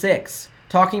 2006.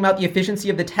 Talking about the efficiency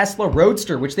of the Tesla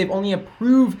Roadster, which they've only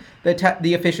approved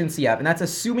the efficiency of. And that's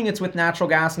assuming it's with natural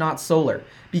gas, not solar.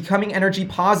 Becoming energy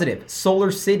positive, Solar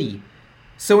City.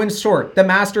 So in short, the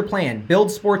master plan,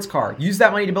 build sports car, use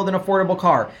that money to build an affordable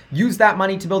car, use that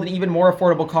money to build an even more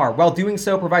affordable car. While doing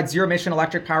so, provide zero emission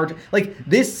electric power. Like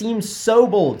this seems so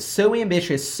bold, so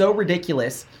ambitious, so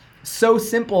ridiculous, so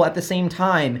simple at the same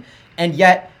time. And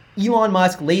yet Elon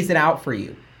Musk lays it out for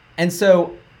you. And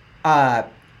so,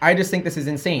 I just think this is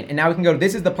insane. And now we can go to,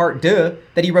 this is the part deux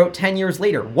that he wrote 10 years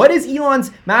later. What is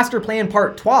Elon's master plan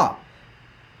part trois?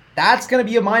 That's going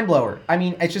to be a mind blower. I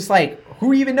mean, it's just like,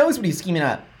 who even knows what he's scheming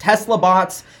up? Tesla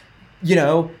bots,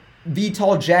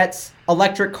 VTOL jets,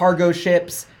 electric cargo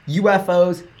ships,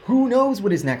 UFOs. Who knows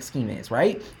what his next scheme is,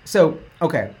 right? So,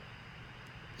 okay.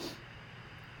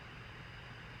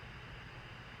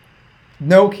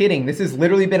 No kidding. This has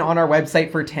literally been on our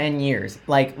website for 10 years.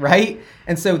 Like, right?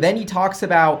 And so then he talks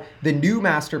about the new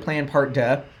master plan part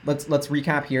deux. Let's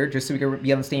recap here just so we can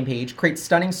be on the same page. Create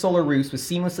stunning solar roofs with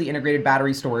seamlessly integrated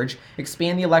battery storage.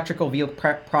 Expand the electrical vehicle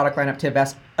product lineup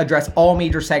to address all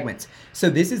major segments.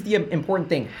 So this is the important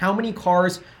thing. How many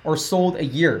cars are sold a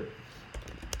year?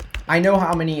 I know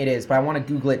how many it is, but I want to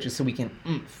Google it just so we can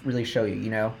really show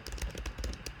you,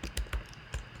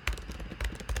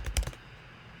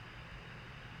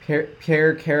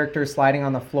 Pair character sliding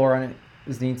on the floor on it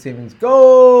is need savings.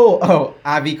 Go! Oh,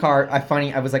 Avi car.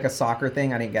 I was like a soccer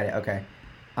thing. I didn't get it. Okay.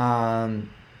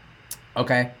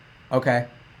 Okay.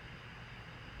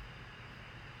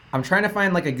 I'm trying to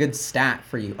find like a good stat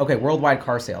for you. Okay, worldwide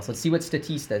car sales. Let's see what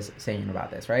Statista is saying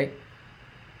about this, right?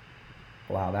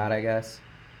 Allow that, I guess.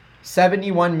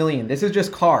 71 million. This is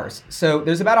just cars. So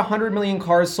there's about 100 million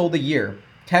cars sold a year.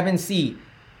 Kevin C.,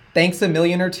 thanks a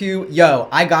million or two. Yo,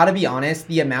 I gotta be honest,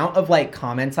 the amount of like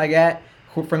comments I get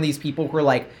from these people who are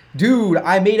like, dude,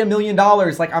 I made $1 million.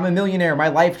 Like, I'm a millionaire. My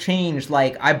life changed.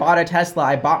 Like, I bought a Tesla.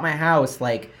 I bought my house.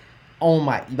 Like, oh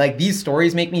my, like these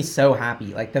stories make me so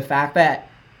happy. Like the fact that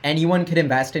anyone could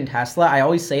invest in Tesla. I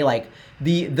always say like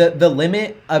the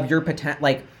limit of your potential,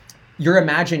 like your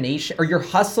imagination or your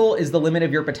hustle is the limit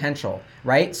of your potential,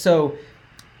 right? So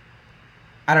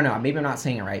I don't know, maybe I'm not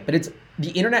saying it right, but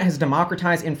the internet has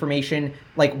democratized information.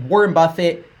 Like Warren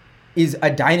Buffett is a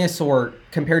dinosaur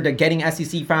compared to getting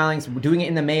SEC filings, doing it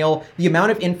in the mail. The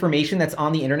amount of information that's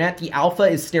on the internet, the alpha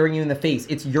is staring you in the face.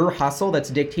 It's your hustle that's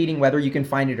dictating whether you can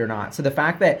find it or not. So the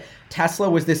fact that Tesla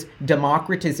was this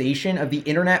democratization of the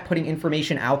internet, putting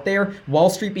information out there, Wall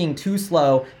Street being too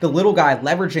slow, the little guy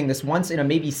leveraging this once in a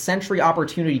maybe century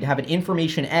opportunity to have an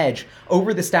information edge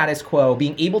over the status quo,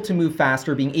 being able to move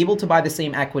faster, being able to buy the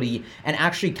same equity, and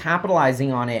actually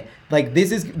capitalizing on it. Like,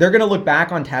 they're gonna look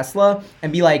back on Tesla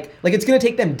and be like it's gonna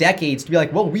take them decades to be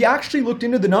like, well, we actually looked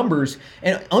into the numbers,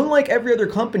 and unlike every other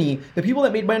company, the people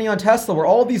that made money on Tesla were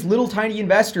all these little tiny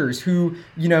investors who,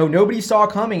 nobody saw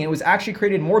coming, and it was actually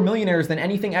created more millionaires than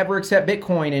anything ever except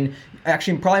Bitcoin, and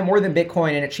actually probably more than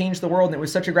Bitcoin, and it changed the world, and it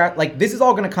was such a this is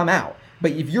all gonna come out.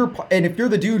 But if you're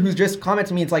the dude who's just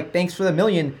commenting me, it's like, thanks for the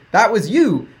million, that was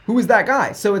you. Who was that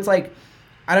guy? So it's like,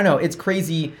 I don't know, it's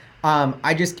crazy.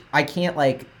 I can't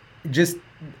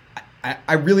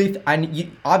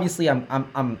obviously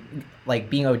I'm like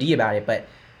being OD about it, but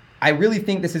I really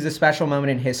think this is a special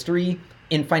moment in history,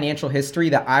 in financial history,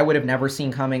 that I would have never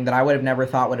seen coming, that I would have never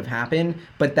thought would have happened,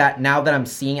 but that now that I'm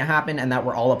seeing it happen and that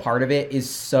we're all a part of it is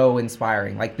so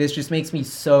inspiring. Like, this just makes me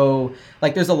so,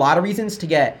 like, there's a lot of reasons to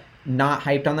get not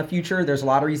hyped on the future. There's a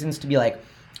lot of reasons to be like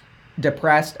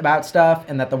depressed about stuff,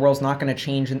 and that the world's not going to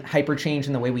change and hyper change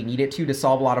in the way we need it to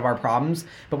solve a lot of our problems.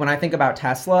 But when I think about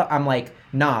Tesla, I'm like,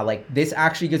 nah, like, this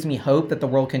actually gives me hope that the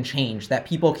world can change, that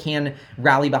people can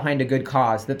rally behind a good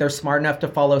cause, that they're smart enough to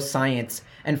follow science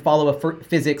and follow a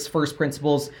physics first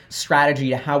principles strategy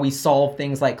to how we solve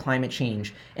things like climate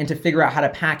change, and to figure out how to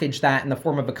package that in the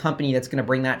form of a company that's going to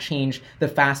bring that change the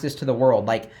fastest to the world.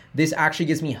 Like, this actually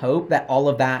gives me hope that all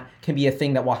of that can be a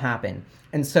thing that will happen.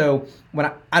 And so when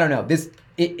I don't know, this,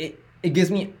 it gives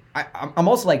me, I'm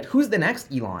also like, who's the next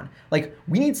Elon? Like,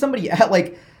 we need somebody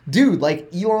like, dude,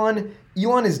 like, Elon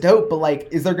is dope, but like,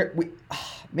 is there,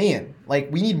 man,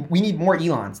 like, we need more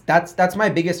Elons. That's my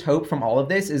biggest hope from all of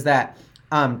this, is that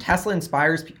Tesla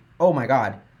inspires oh my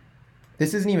God,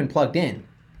 this isn't even plugged in.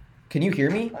 Can you hear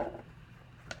me?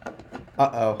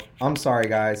 Uh-oh, I'm sorry,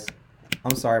 guys.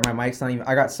 I'm sorry, my mic's not even,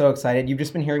 I got so excited. You've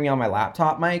just been hearing me on my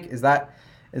laptop mic. Is that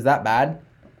bad?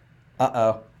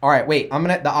 Uh-oh. All right, wait.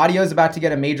 The audio is about to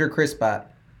get a major crisp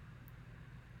up.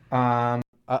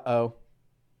 Uh-oh.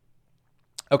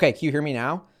 Okay, can you hear me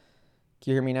now?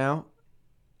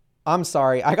 I'm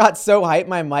sorry. I got so hyped,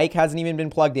 my mic hasn't even been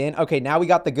plugged in. Okay, now we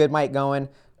got the good mic going.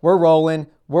 We're rolling.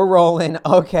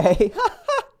 Okay.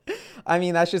 I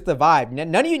mean, that's just the vibe.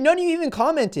 None of you even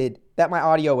commented that my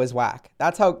audio was whack.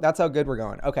 That's how good we're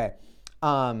going. Okay.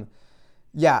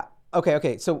 Yeah.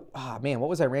 Okay. So, man, what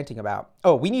was I ranting about?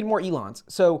 Oh, we need more Elons.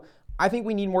 So I think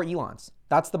we need more Elons.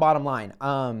 That's the bottom line.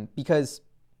 Because,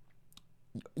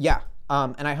 yeah.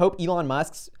 And I hope Elon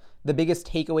Musk's, the biggest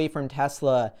takeaway from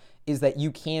Tesla is that you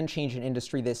can change an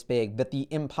industry this big, that the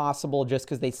impossible, just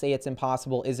because they say it's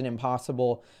impossible, isn't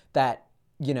impossible, that,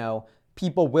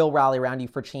 people will rally around you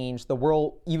for change. The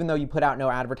world, even though you put out no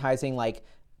advertising, like,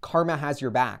 karma has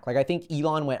your back. Like, I think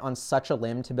Elon went on such a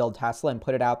limb to build Tesla and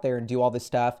put it out there and do all this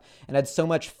stuff, and had so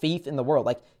much faith in the world.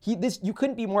 Like, you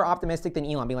couldn't be more optimistic than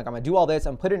Elon, being like, I'm gonna do all this,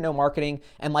 I'm put in no marketing,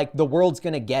 and like, the world's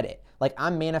gonna get it. Like,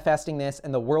 I'm manifesting this,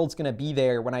 and the world's gonna be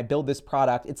there when I build this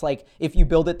product. It's like, if you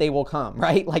build it, they will come,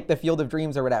 right? Like the Field of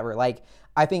Dreams or whatever. Like,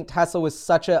 I think Tesla was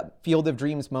such a Field of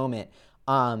Dreams moment.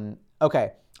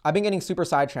 Okay, I've been getting super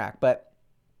sidetracked, but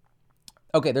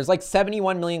okay, there's like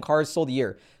 71 million cars sold a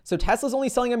year. So Tesla's only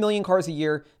selling 1 million cars a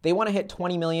year. They want to hit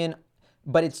 20 million,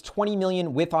 but it's 20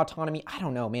 million with autonomy. I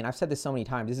don't know, man. I've said this so many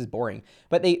times. This is boring.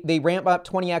 But they ramp up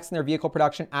 20x in their vehicle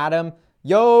production. Adam,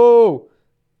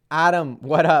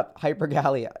 what up?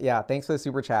 Hypergalia. Yeah, thanks for the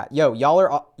super chat. Yo,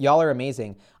 y'all are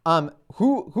amazing.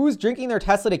 Who's drinking their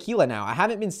Tesla tequila now? I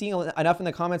haven't been seeing enough in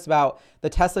the comments about the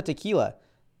Tesla tequila.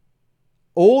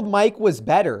 Old Mike was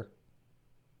better.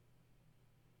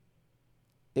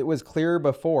 It was clearer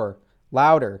before.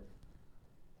 Louder.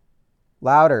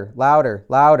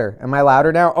 Am I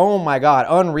louder now? Oh my God,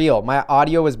 unreal. My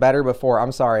audio was better before.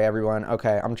 I'm sorry, everyone.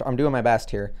 Okay, I'm doing my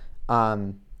best here.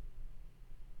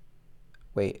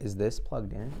 Wait, is this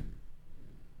plugged in?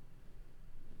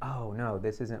 Oh no,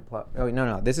 this isn't plugged. Oh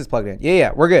no, this is plugged in.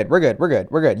 Yeah, we're good.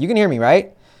 You can hear me,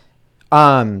 right?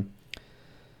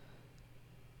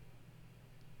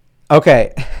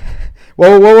 Okay.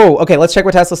 Whoa. Okay, let's check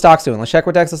what Tesla stock's doing.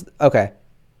 Okay.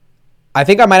 I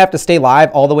think I might have to stay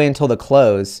live all the way until the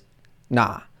close.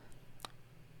 Nah.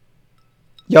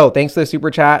 Yo, thanks for the super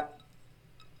chat.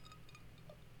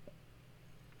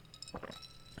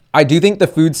 I do think the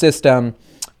food system,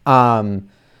 I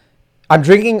I'm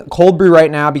drinking cold brew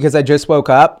right now because I just woke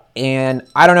up, and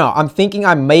I don't know. I'm thinking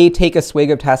I may take a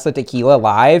swig of Tesla tequila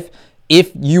live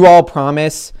if you all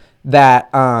promise that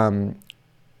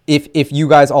if you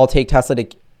guys all take Tesla to,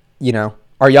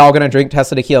 are y'all gonna drink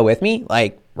Tesla tequila with me?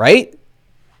 Like, right?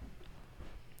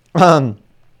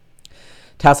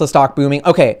 Tesla stock booming.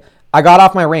 Okay, I got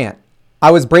off my rant.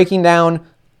 I was breaking down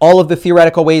all of the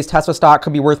theoretical ways Tesla stock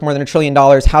could be worth more than $1 trillion,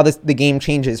 how the game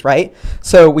changes, right?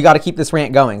 So we got to keep this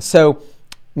rant going. So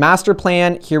master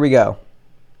plan, here we go.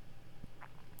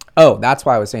 Oh, that's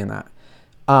why I was saying that.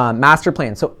 Master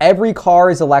plan. So every car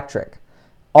is electric.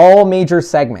 All major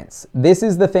segments. This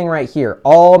is the thing right here.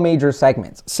 All major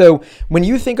segments. So when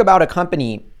you think about a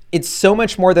company, it's so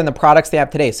much more than the products they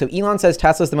have today. So Elon says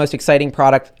Tesla's the most exciting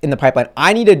product in the pipeline.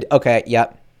 Okay,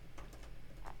 yep.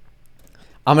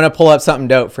 I'm going to pull up something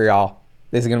dope for y'all.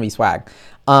 This is going to be swag.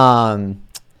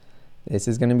 This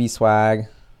is going to be swag.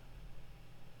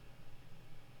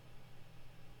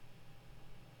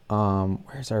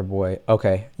 Where's our boy?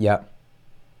 Okay, yep.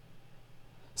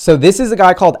 So this is a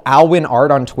guy called Alwyn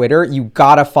Art on Twitter. You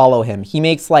got to follow him. He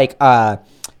makes like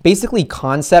basically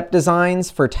concept designs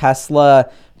for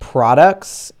Tesla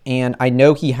products. And I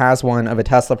know he has one of a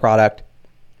Tesla product.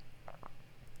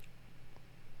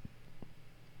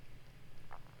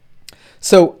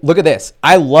 So look at this.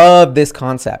 I love this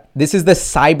concept. This is the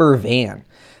Cyber Van.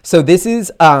 So this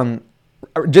is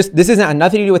this isn't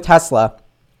nothing to do with Tesla.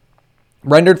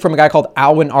 Rendered from a guy called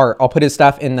Alwyn Art. I'll put his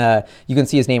stuff in the, you can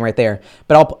see his name right there,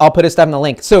 but I'll put his stuff in the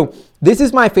link. So this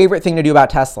is my favorite thing to do about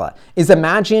Tesla is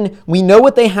imagine we know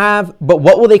what they have, but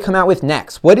what will they come out with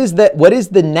next? What is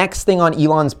the next thing on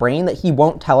Elon's brain that he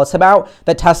won't tell us about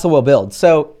that Tesla will build?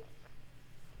 So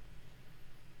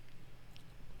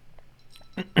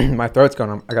my throat's going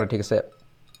on. I got to take a sip.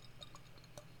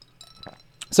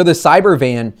 So the Cyber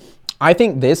Van, I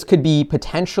think this could be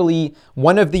potentially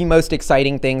one of the most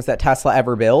exciting things that Tesla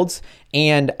ever builds.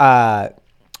 And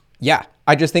yeah,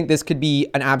 I just think this could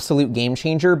be an absolute game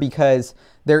changer because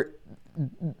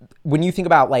when you think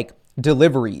about like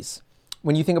deliveries,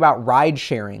 when you think about ride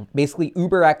sharing, basically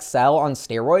Uber XL on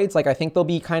steroids, like I think there'll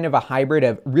be kind of a hybrid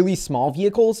of really small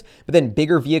vehicles, but then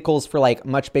bigger vehicles for like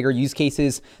much bigger use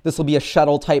cases. This will be a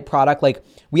shuttle type product. Like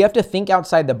we have to think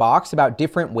outside the box about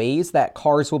different ways that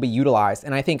cars will be utilized.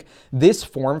 And I think this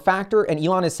form factor, and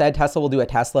Elon has said Tesla will do a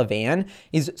Tesla van,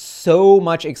 is so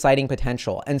much exciting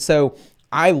potential. And so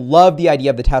I love the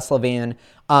idea of the Tesla van.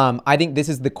 I think this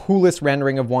is the coolest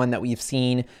rendering of one that we've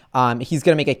seen. He's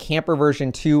going to make a camper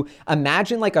version too.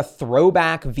 Imagine like a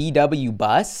throwback VW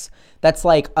bus. That's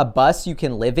like a bus you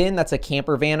can live in. That's a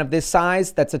camper van of this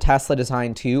size. That's a Tesla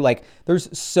design too. Like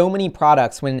there's so many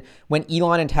products. When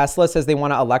Elon and Tesla says they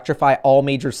want to electrify all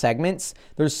major segments,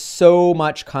 there's so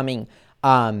much coming.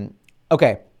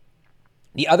 Okay.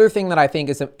 The other thing that I think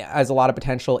has a lot of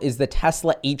potential is the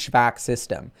Tesla HVAC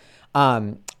system.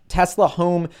 Tesla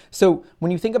Home. So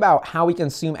when you think about how we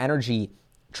consume energy,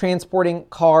 transporting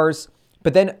cars,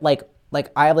 but then like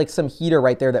I have like some heater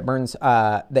right there that burns,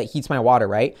 that heats my water,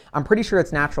 right? I'm pretty sure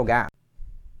it's natural gas.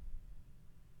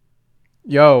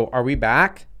 Yo, are we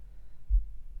back?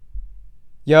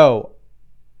 Yo,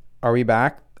 are we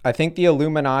back? I think the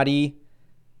Illuminati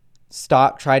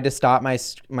tried to stop my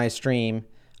stream.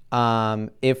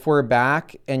 If we're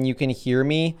back and you can hear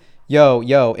me,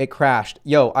 yo, it crashed.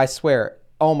 Yo, I swear.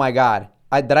 Oh my God.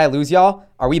 Did I lose y'all?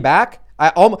 Are we back?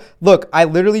 Look, I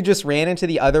literally just ran into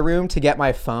the other room to get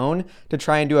my phone to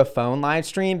try and do a phone live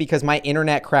stream because my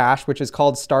internet crashed, which is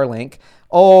called Starlink.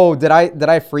 Oh, did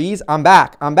I freeze? I'm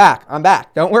back.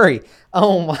 Don't worry.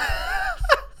 Oh my.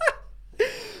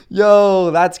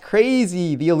 Yo, that's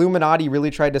crazy. The Illuminati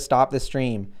really tried to stop the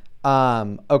stream.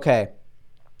 Okay.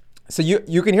 So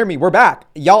you can hear me. We're back.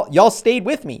 Y'all stayed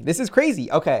with me. This is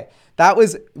crazy. Okay. That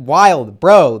was wild,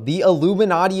 bro. The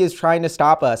Illuminati is trying to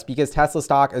stop us because Tesla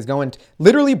stock is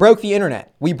literally broke the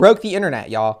internet. We broke the internet,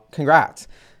 y'all. Congrats.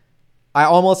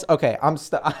 Okay,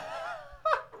 that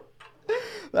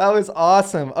was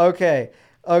awesome. Okay,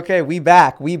 we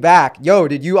back. Yo,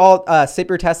 did you all sip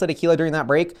your Tesla tequila during that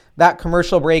break? That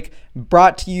commercial break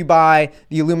brought to you by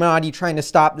the Illuminati trying to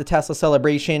stop the Tesla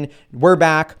celebration. We're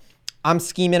back. I'm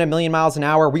scheming a million miles an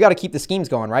hour. We got to keep the schemes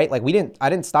going, right? Like I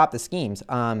didn't stop the schemes.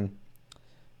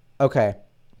 Okay.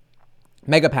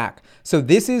 Megapack. So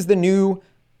this is the new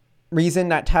reason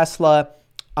that Tesla,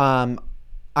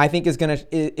 I think is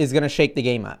gonna shake the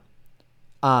game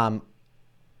up.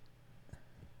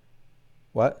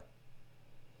 What?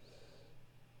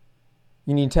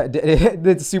 You need to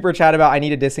the super chat about I need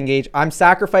to disengage. I'm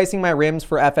sacrificing my rims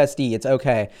for FSD. It's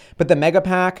okay. But the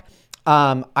Megapack,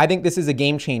 I think this is a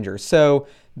game changer. So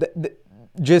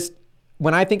just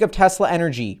when I think of Tesla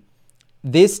Energy,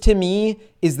 this to me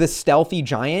is the stealthy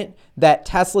giant that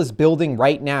Tesla's building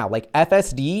right now. Like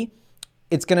FSD,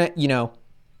 it's going to, I'm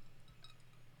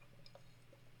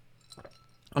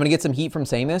going to get some heat from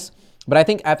saying this, but I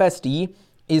think FSD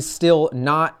is still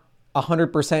not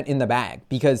 100% in the bag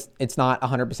because it's not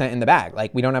 100% in the bag.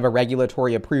 Like we don't have a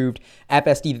regulatory approved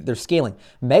FSD that they're scaling.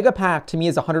 Megapack to me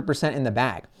is 100% in the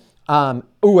bag. A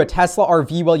Tesla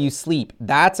RV while you sleep.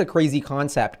 That's a crazy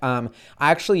concept. I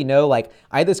actually know, like,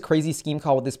 I had this crazy scheme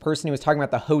call with this person who was talking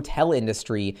about the hotel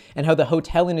industry and how the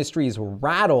hotel industry is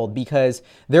rattled because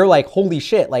they're like, holy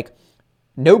shit, like,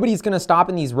 nobody's going to stop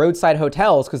in these roadside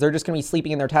hotels because they're just going to be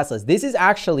sleeping in their Teslas. This is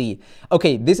actually,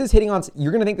 okay, this is hitting on,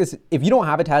 you're going to think this, if you don't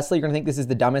have a Tesla, you're going to think this is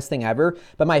the dumbest thing ever.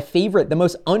 But my favorite, the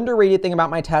most underrated thing about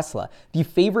my Tesla, the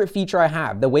favorite feature I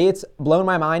have, the way it's blown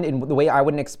my mind and the way I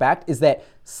wouldn't expect is that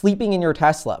sleeping in your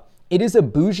Tesla. It is a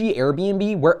bougie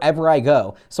Airbnb wherever I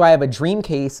go. So I have a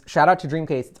Dreamcase. Shout out to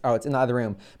Dreamcase. Oh, it's in the other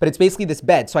room. But it's basically this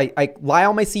bed. So I lie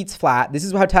all my seats flat. This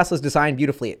is how Tesla's designed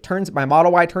beautifully. It turns, my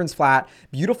Model Y turns flat.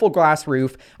 Beautiful glass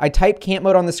roof. I type camp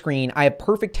mode on the screen. I have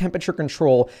perfect temperature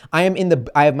control. I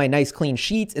have my nice clean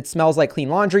sheets. It smells like clean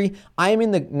laundry. I am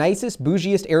in the nicest,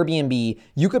 bougiest Airbnb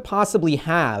you could possibly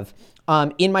have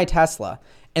in my Tesla.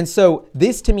 And so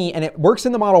this to me, and it works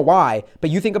in the Model Y, but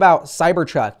you think about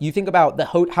Cybertruck, you think about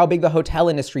how big the hotel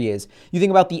industry is, you think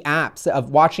about the apps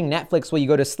of watching Netflix while you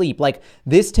go to sleep. Like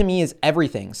this to me is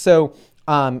everything. So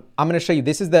I'm going to show you,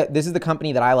 this is the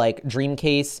company that I like,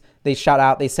 Dreamcase. They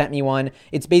sent me one.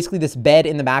 It's basically this bed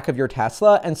in the back of your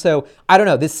Tesla. And so I don't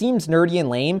know, this seems nerdy and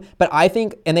lame, but I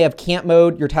think, and they have camp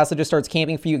mode. Your Tesla just starts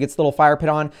camping for you, gets the little fire pit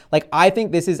on. Like I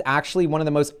think this is actually one of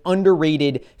the most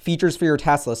underrated features for your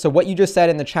Tesla. So what you just said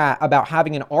in the chat about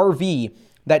having an RV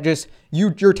that just,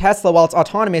 your Tesla, while it's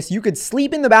autonomous, you could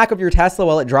sleep in the back of your Tesla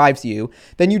while it drives you.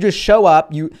 Then you just show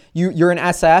up, you're in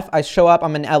SF, I show up,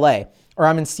 I'm in LA. Or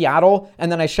I'm in Seattle,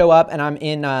 and then I show up and I'm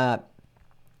in,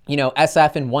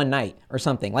 SF in one night or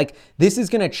something. Like this is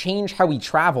going to change how we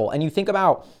travel. And you think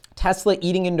about Tesla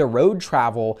eating into road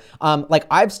travel. Like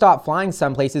I've stopped flying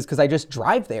some places because I just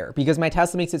drive there because my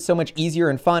Tesla makes it so much easier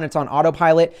and fun. It's on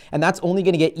autopilot, and that's only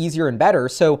going to get easier and better.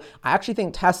 So I actually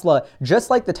think Tesla, just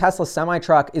like the Tesla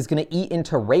semi-truck, is going to eat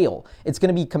into rail. It's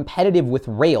going to be competitive with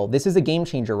rail. This is a game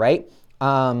changer, right?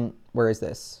 Where is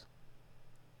this?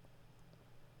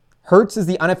 Hertz is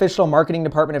the unofficial marketing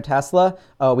department of Tesla.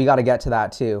 Oh, we got to get to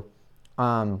that too.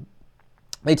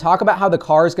 They talk about how the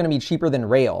car is going to be cheaper than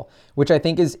rail, which I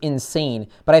think is insane.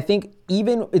 But I think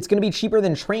even it's going to be cheaper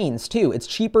than trains too. It's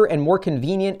cheaper and more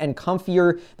convenient and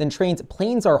comfier than trains.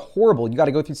 Planes are horrible. You got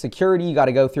to go through security. You got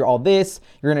to go through all this.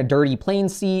 You're in a dirty plane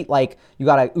seat. Like you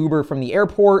got to Uber from the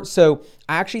airport. So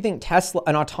I actually think Tesla,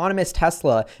 an autonomous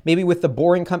Tesla, maybe with the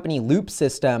Boring Company Loop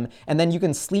system, and then you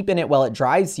can sleep in it while it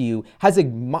drives you, has a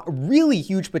really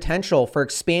huge potential for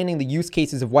expanding the use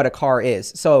cases of what a car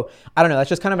is. So I don't know. That's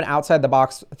just kind of an outside the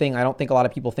box thing I don't think a lot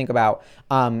of people think about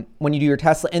when you do your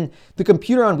Tesla. And the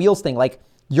computer on wheels thing, like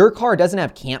your car doesn't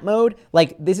have camp mode.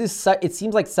 Like this is it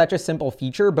seems like such a simple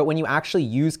feature, but when you actually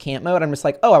use camp mode, I'm just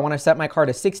like, oh, I want to set my car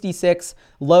to 66,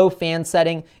 low fan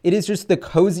setting. It is just the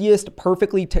coziest,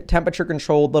 perfectly temperature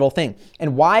controlled little thing.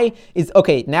 And why is,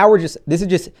 okay, now this is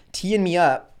just teeing me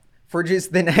up for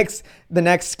just the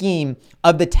next scheme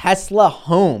of the Tesla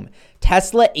Home,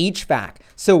 Tesla HVAC.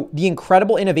 So the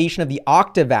incredible innovation of the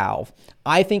Octavalve,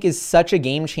 I think is such a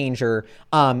game changer,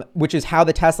 which is how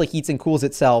the Tesla heats and cools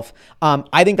itself.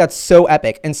 I think that's so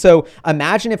epic. And so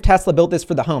imagine if Tesla built this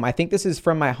for the home. I think this is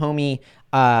from my homie,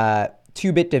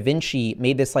 2-Bit Da Vinci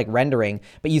made this like rendering,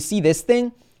 but you see this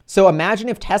thing? So imagine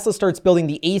if Tesla starts building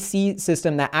the AC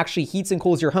system that actually heats and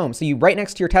cools your home. So you right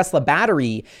next to your Tesla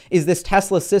battery is this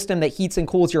Tesla system that heats and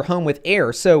cools your home with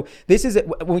air. So this is,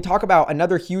 when we talk about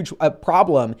another huge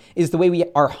problem, is the way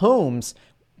our homes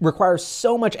require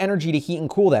so much energy to heat and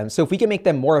cool them. So if we can make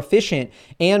them more efficient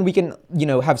and we can,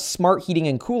 have smart heating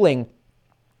and cooling,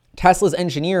 Tesla's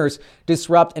engineers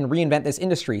disrupt and reinvent this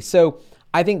industry. So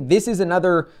I think this is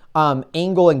another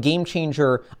angle and game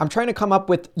changer. I'm trying to come up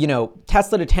with,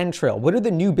 Tesla to 10 trill. What are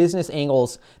the new business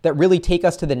angles that really take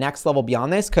us to the next level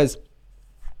beyond this? Because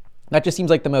that just seems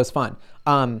like the most fun.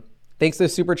 Thanks to the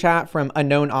super chat from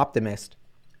Unknown Optimist.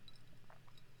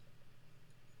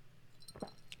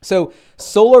 So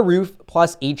solar roof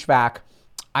plus HVAC,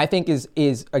 I think is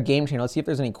a game changer. Let's see if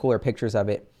there's any cooler pictures of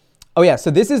it. Oh yeah, so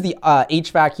this is the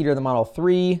HVAC heater of the Model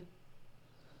 3.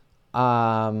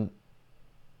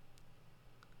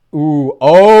 Ooh,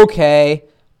 okay.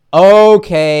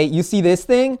 You see this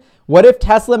thing? What if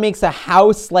Tesla makes a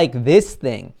house like this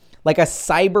thing? Like a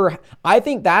cyber, I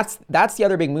think that's the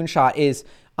other big moonshot is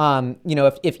You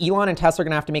know, if Elon and Tesla are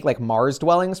gonna have to make like Mars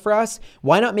dwellings for us,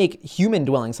 why not make human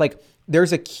dwellings? Like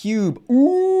there's a cube.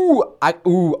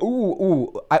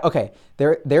 Okay,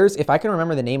 there's if I can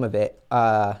remember the name of it.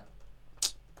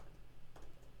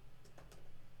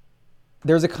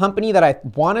 There's a company that I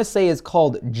want to say is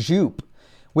called Jupe,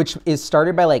 which is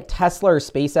started by like Tesla or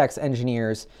SpaceX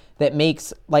engineers that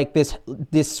makes like this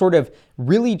sort of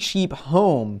really cheap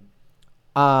home.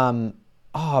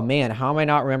 Oh man, how am I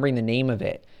not remembering the name of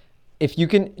it? If you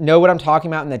can know what I'm talking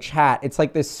about in the chat, it's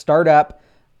like this startup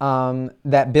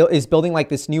that is building like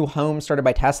this new home started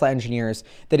by Tesla engineers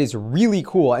that is really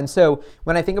cool. And so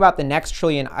when I think about the next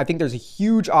trillion, I think there's a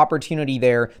huge opportunity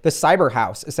there. The cyber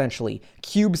house, essentially,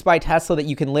 cubes by Tesla that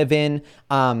you can live in,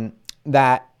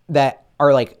 that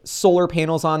are like solar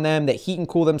panels on them that heat and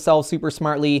cool themselves super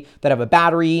smartly, that have a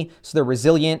battery, so they're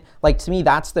resilient. Like to me,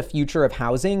 that's the future of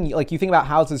housing. Like you think about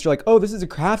houses, you're like, oh, this is a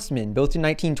Craftsman built in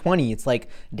 1920. It's like,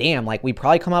 damn, like we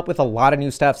probably come up with a lot of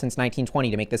new stuff since 1920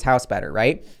 to make this house better,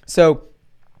 right? So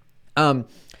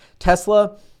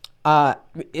Tesla,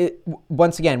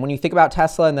 once again, when you think about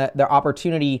Tesla and the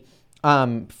opportunity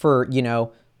for, you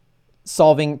know,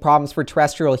 solving problems for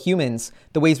terrestrial humans,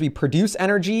 the ways we produce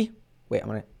energy,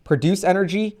 produce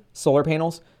energy, solar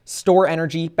panels, store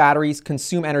energy, batteries,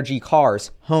 consume energy,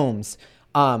 cars, homes,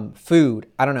 food.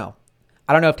 I don't know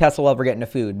if Tesla will ever get into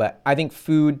food, but I think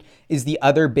food is the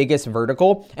other biggest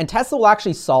vertical. And Tesla will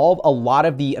actually solve a lot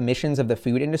of the emissions of the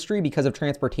food industry because of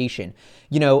transportation.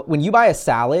 You know, when you buy a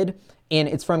salad and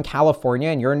it's from California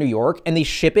and you're in New York and they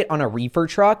ship it on a reefer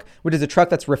truck, which is a truck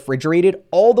that's refrigerated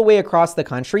all the way across the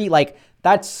country, like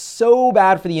that's so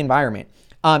bad for the environment.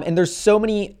 And there's so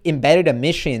many embedded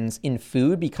emissions in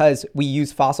food because we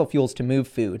use fossil fuels to move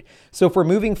food. So if we're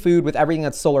moving food with everything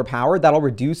that's solar powered, that'll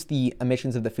reduce the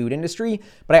emissions of the food industry.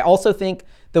 But I also think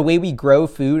the way we grow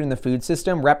food in the food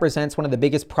system represents one of the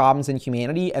biggest problems in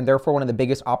humanity and therefore one of the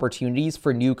biggest opportunities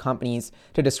for new companies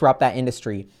to disrupt that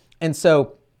industry. And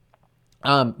so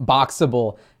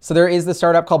Boxable. So there is the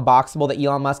startup called Boxable that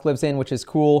Elon Musk lives in, which is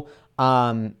cool.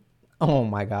 Oh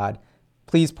my God.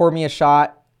 Please pour me a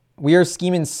shot. We are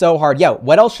scheming so hard. Yo,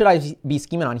 what else should I be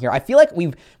scheming on here? I feel like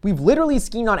we've literally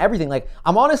schemed on everything. Like,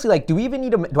 I'm honestly like, do I even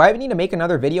need to make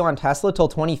another video on Tesla till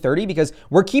 2030? Because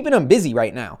we're keeping them busy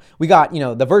right now. We got, you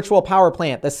know, the virtual power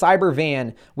plant, the cyber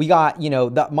van. We got, you know,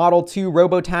 the Model 2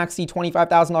 robo-taxi,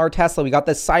 $25,000 Tesla. We got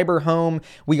the cyber home.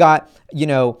 We got, you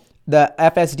know, the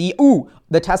FSD. Ooh,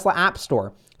 the Tesla App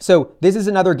Store. So this is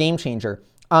another game changer.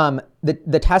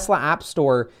 The Tesla App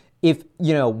Store, if,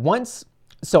 you know, once...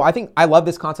 So I think I love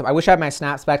this concept. I wish I had my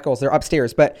Snap spectacles. They're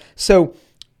upstairs. But so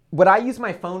what I use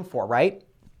my phone for, right?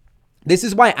 This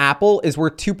is why Apple is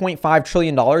worth $2.5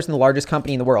 trillion and the largest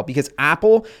company in the world, because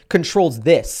Apple controls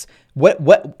this.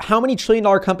 How many $1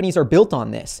 trillion companies are built on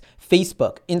this?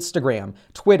 Facebook, Instagram,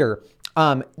 Twitter.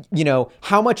 You know,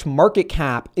 how much market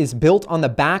cap is built on the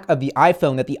back of the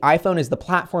iPhone, that the iPhone is the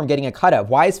platform getting a cut of.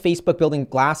 Why is Facebook building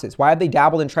glasses? Why have they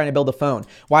dabbled in trying to build a phone?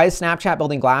 Why is Snapchat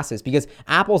building glasses? Because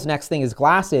Apple's next thing is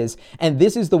glasses. And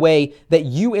this is the way that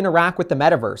you interact with the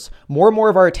metaverse. More and more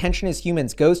of our attention as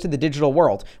humans goes to the digital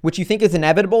world, which you think is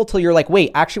inevitable till you're like,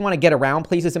 wait, I actually want to get around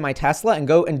places in my Tesla and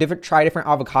go and try different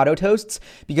avocado toasts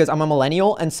because I'm a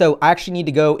millennial. And so I actually need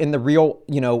to go in the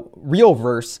real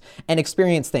verse and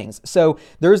experience things. So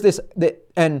there's the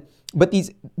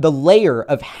layer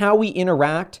of how we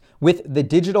interact with the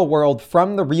digital world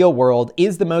from the real world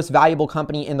is the most valuable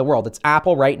company in the world. It's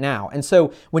Apple right now. And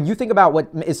so when you think about what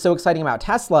is so exciting about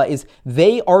Tesla is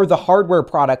they are the hardware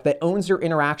product that owns your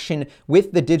interaction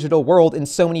with the digital world in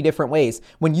so many different ways.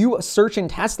 When you search in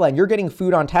Tesla and you're getting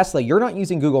food on Tesla, you're not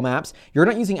using Google Maps, you're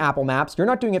not using Apple Maps, you're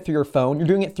not doing it through your phone, you're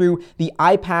doing it through the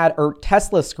iPad or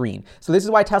Tesla screen. So this is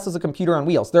why Tesla's a computer on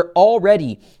wheels. They're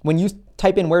already, when you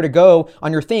type in where to go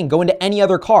on your thing, go into any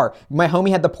other car. My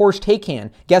homie had the Porsche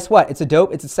Taycan. Guess what? It's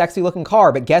a sexy looking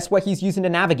car, but guess what he's using to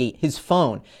navigate? His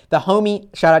phone. The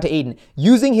homie, shout out to Aiden,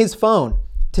 using his phone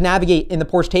to navigate in the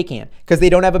Porsche Taycan because they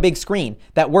don't have a big screen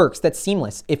that works, that's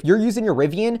seamless. If you're using your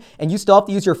Rivian and you still have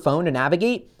to use your phone to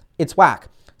navigate, it's whack.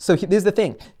 So this is the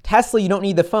thing. Tesla, you don't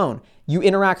need the phone. You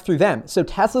interact through them. So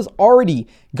Tesla's already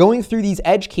going through these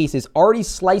edge cases, already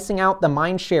slicing out the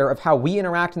mind share of how we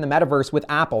interact in the metaverse with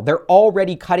Apple. They're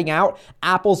already cutting out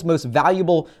Apple's most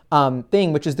valuable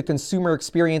thing, which is the consumer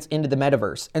experience into the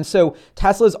metaverse. And so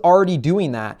Tesla's already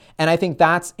doing that. And I think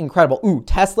that's incredible. Ooh,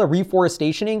 Tesla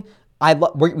reforestationing.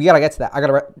 We got to get to that. I got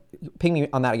to ping me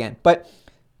on that again. But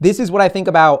this is what I think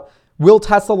about. Will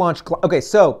Tesla launch? Okay,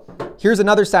 so here's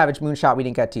another savage moonshot we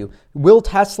didn't get to. Will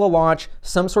Tesla launch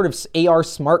some sort of AR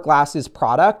smart glasses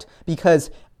product?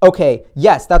 Because Okay,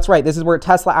 yes, that's right. This is where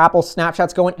Tesla, Apple,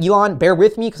 Snapchat's going. Elon, bear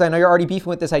with me because I know you're already beefing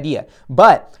with this idea.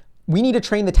 But we need to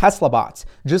train the Tesla bots.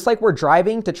 Just like we're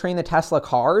driving to train the Tesla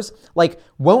cars, like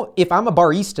if I'm a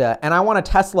barista and I want a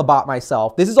Tesla bot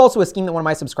myself, this is also a scheme that one of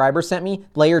my subscribers sent me,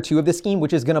 layer 2 of this scheme,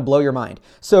 which is gonna blow your mind.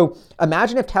 So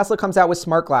imagine if Tesla comes out with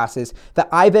smart glasses that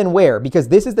I then wear, because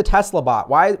this is the Tesla bot.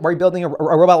 Why are we building a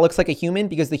robot that looks like a human?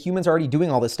 Because the humans are already doing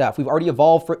all this stuff. We've already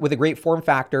evolved with a great form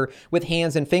factor with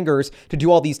hands and fingers to do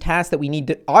all these tasks that we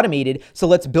need automated. So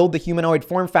let's build the humanoid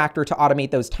form factor to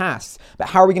automate those tasks. But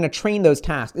how are we gonna train those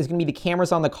tasks? Is it gonna be the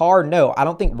cameras on the car? No, I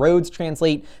don't think roads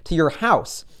translate to your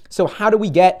house. So how do we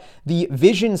get the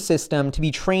vision system to be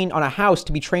trained on a house,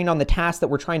 to be trained on the tasks that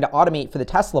we're trying to automate for the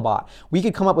Tesla bot? We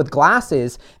could come up with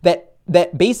glasses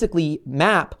that basically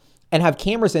map and have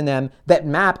cameras in them that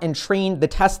map and train the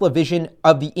Tesla vision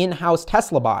of the in-house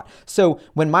Tesla bot. So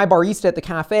when my barista at the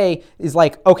cafe is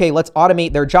like, okay, let's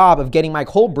automate their job of getting my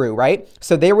cold brew, right?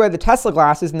 So they wear the Tesla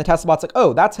glasses and the Tesla bot's like,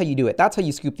 oh, that's how you do it. That's how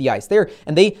you scoop the ice there.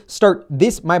 And they start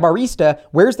my barista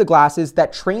wears the glasses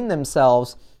that train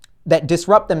themselves, that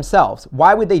disrupt themselves.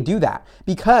 Why would they do that?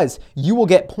 Because you will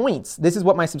get points. This is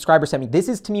what my subscriber sent me. This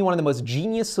is, to me, one of the most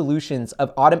genius solutions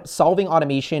of solving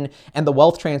automation and the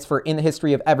wealth transfer in the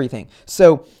history of everything.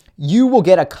 So you will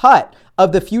get a cut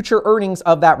of the future earnings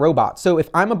of that robot. So if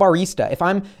I'm a barista, if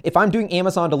I'm doing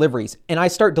Amazon deliveries and I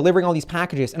start delivering all these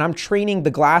packages and I'm training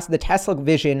the Tesla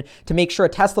vision to make sure a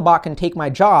Tesla bot can take my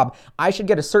job, I should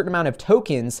get a certain amount of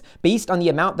tokens based on the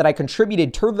amount that I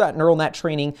contributed to that neural net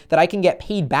training that I can get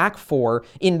paid back for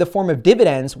in the form of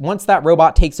dividends once that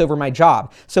robot takes over my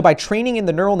job. So by training in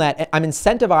the neural net, I'm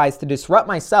incentivized to disrupt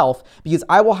myself because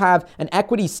I will have an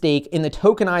equity stake in the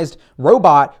tokenized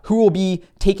robot who will be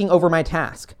taking over my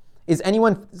task. Is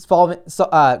anyone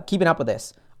keeping up with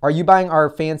this? Are you buying our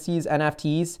fancies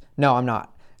NFTs? No, I'm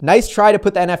not. Nice try to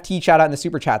put the NFT chat out in the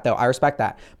super chat though. I respect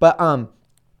that. But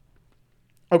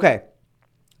okay.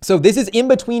 So this is in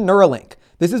between Neuralink.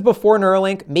 This is before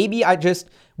Neuralink. Maybe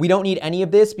we don't need any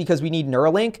of this because we need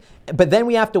Neuralink, but then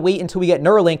we have to wait until we get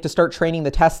Neuralink to start training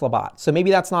the Tesla bot. So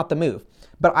maybe that's not the move.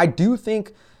 But I do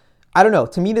think, I don't know,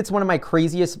 to me, that's one of my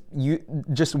craziest,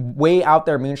 just way out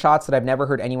there moonshots that I've never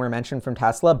heard anywhere mentioned from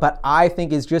Tesla, but I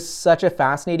think is just such a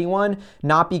fascinating one,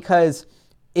 not because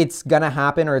it's gonna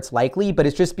happen or it's likely, but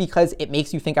it's just because it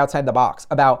makes you think outside the box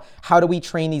about how do we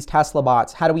train these Tesla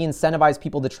bots? How do we incentivize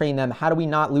people to train them? How do we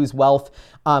not lose wealth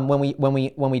when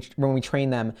we train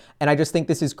them? And I just think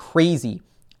this is crazy.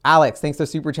 Alex, thanks for the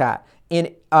super chat.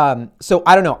 And so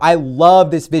I don't know, I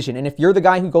love this vision. And if you're the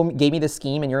guy who gave me this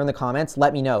scheme and you're in the comments,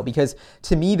 let me know, because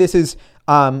to me, this is,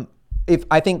 if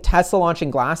I think Tesla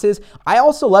launching glasses, I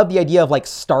also love the idea of like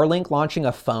Starlink launching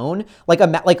a phone,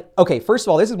 okay, first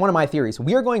of all, this is one of my theories.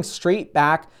 We are going straight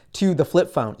back to the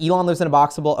flip phone. Elon lives in a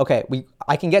Boxable. Okay,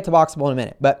 I can get to Boxable in a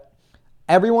minute, but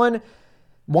everyone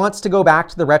wants to go back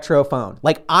to the retro phone.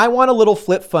 Like, I want a little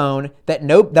flip phone that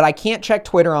I can't check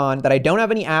Twitter on, that I don't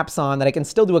have any apps on, that I can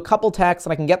still do a couple texts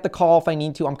and I can get the call if I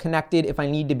need to. I'm connected if I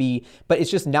need to be, but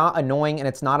it's just not annoying and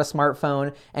it's not a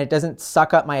smartphone and it doesn't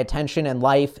suck up my attention and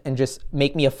life and just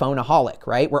make me a phoneaholic,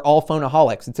 right? We're all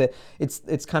phoneaholics.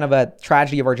 It's kind of a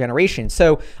tragedy of our generation.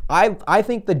 So I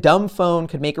think the dumb phone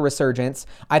could make a resurgence.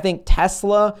 I think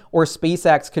Tesla or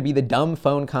SpaceX could be the dumb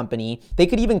phone company. They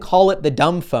could even call it the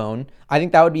dumb phone. I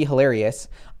think that would be hilarious.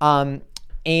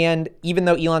 And even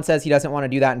though Elon says he doesn't want to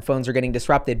do that and phones are getting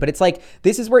disrupted, but it's like,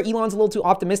 this is where Elon's a little too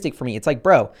optimistic for me. It's like,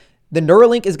 bro, the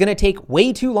Neuralink is going to take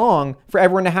way too long for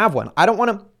everyone to have one. I don't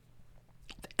want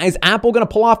to, is Apple going to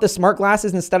pull off the smart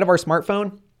glasses instead of our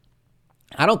smartphone?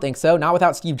 I don't think so. Not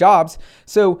without Steve Jobs.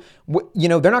 So,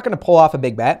 they're not going to pull off a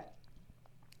big bet.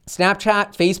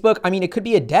 Snapchat, Facebook, I mean, it could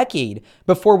be a decade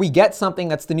before we get something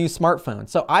that's the new smartphone.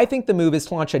 So I think the move is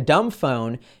to launch a dumb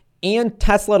phone and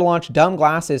Tesla to launch dumb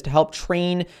glasses to help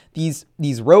train these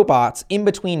robots in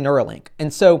between Neuralink.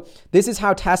 And so this is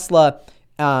how Tesla,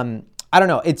 I don't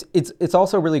know, it's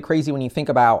also really crazy when you think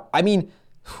about, I mean,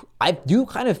 I do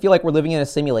kind of feel like we're living in a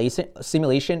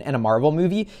simulation and a Marvel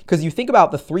movie, because you think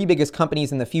about the three biggest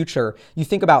companies in the future. You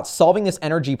think about solving this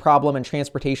energy problem and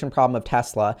transportation problem of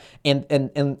Tesla and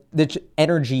the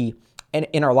energy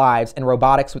in our lives and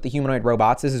robotics with the humanoid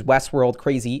robots. This is Westworld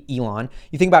crazy, Elon.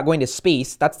 You think about going to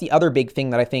space. That's the other big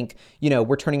thing that I think,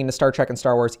 we're turning into Star Trek and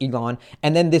Star Wars, Elon.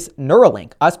 And then this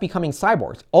Neuralink, us becoming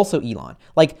cyborgs, also Elon.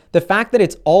 Like, the fact that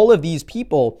it's all of these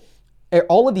people,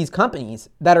 all of these companies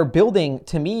that are building,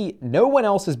 to me, no one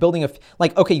else is building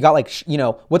okay, you got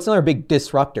what's another big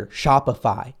disruptor?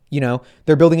 Shopify.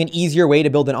 They're building an easier way to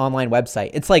build an online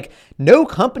website. It's like no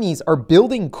companies are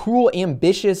building cool,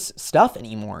 ambitious stuff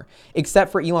anymore,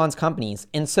 except for Elon's companies.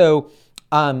 And so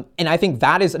And I think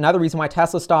that is another reason why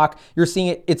Tesla stock, you're seeing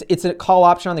it, it's a call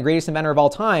option on the greatest inventor of all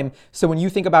time. So when you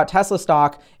think about Tesla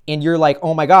stock and you're like,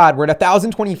 oh my God, we're at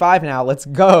 1,025 now, let's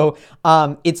go.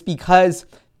 It's because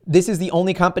this is the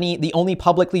only company, the only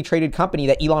publicly traded company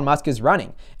that Elon Musk is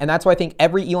running. And that's why I think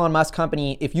every Elon Musk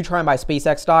company, if you try and buy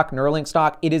SpaceX stock, Neuralink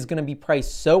stock, it is going to be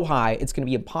priced so high, it's going to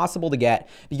be impossible to get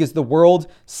because the world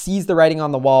sees the writing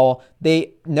on the wall.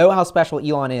 They know how special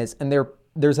Elon is, and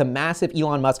there's a massive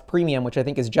Elon Musk premium, which I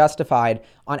think is justified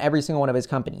on every single one of his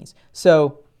companies.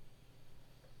 So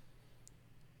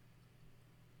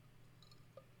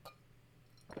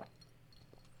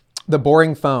the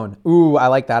boring phone. Ooh, I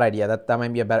like that idea. That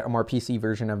might be a more PC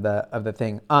version of the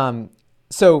thing.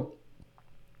 So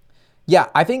yeah,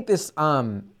 I think this.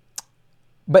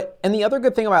 But and the other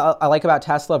good thing I like about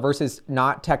Tesla versus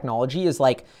not technology is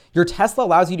like your Tesla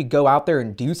allows you to go out there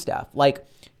and do stuff. Like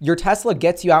your Tesla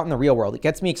gets you out in the real world. It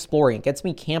gets me exploring. It gets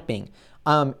me camping.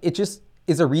 It just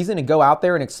is a reason to go out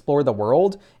there and explore the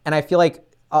world. And I feel like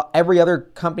every other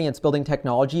company that's building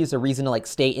technology is a reason to like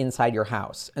stay inside your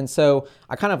house. And so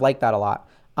I kind of like that a lot.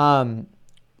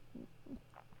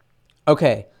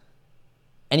 Okay.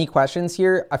 Any questions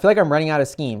here? I feel like I'm running out of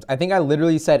schemes. I think I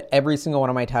literally said every single one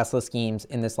of my Tesla schemes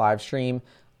in this live stream.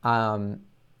 That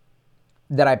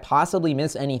I possibly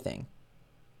miss anything?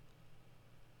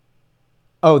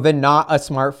 Oh, the not a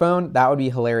smartphone? That would be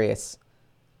hilarious.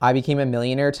 I became a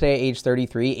millionaire today, age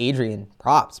 33. Adrian,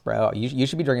 props, bro. You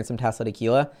should be drinking some Tesla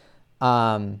tequila.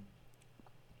 I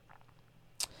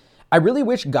really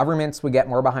wish governments would get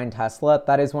more behind Tesla.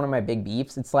 That is one of my big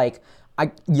beefs. It's like,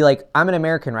 I'm an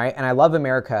American, right? And I love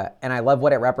America and I love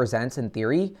what it represents in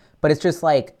theory, but it's just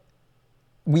like,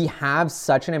 we have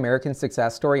such an American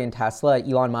success story in Tesla,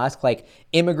 Elon Musk, like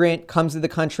immigrant comes to the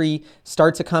country,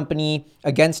 starts a company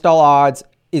against all odds,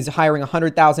 is hiring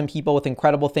 100,000 people with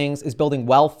incredible things, is building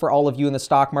wealth for all of you in the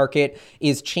stock market,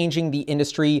 is changing the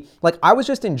industry. Like I was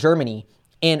just in Germany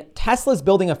and Tesla's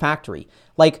building a factory.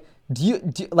 Like,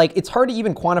 like it's hard to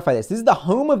even quantify this. This is the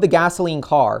home of the gasoline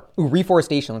car. Ooh,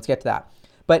 reforestation, let's get to that.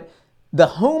 But the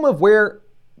home of where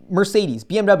Mercedes,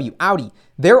 BMW, Audi,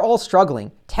 they're all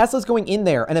struggling. Tesla's going in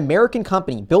there, an American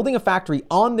company, building a factory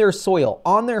on their soil,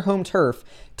 on their home turf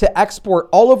to export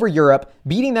all over Europe,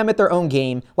 beating them at their own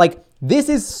game. Like, this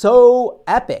is so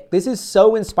epic. This is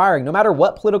so inspiring. No matter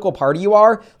what political party you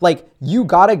are, like, you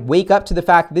gotta wake up to the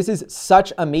fact this is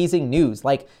such amazing news.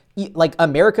 Like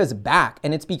America's back,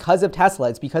 and it's because of Tesla.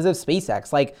 It's because of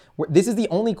SpaceX. Like, this is the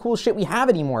only cool shit we have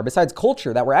anymore besides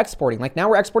culture that we're exporting. Like, now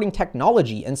we're exporting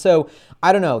technology. And so,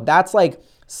 I don't know, that's like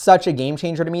such a game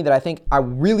changer to me that I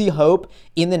really hope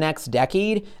in the next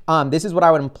decade, this is what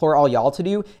I would implore all y'all to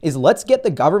do, is let's get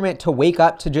the government to wake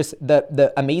up to just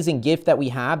the amazing gift that we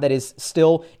have that is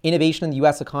still innovation in the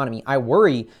US economy. I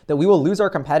worry that we will lose our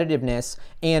competitiveness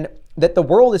and that the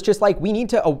world is just like, we need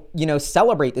to,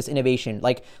 celebrate this innovation.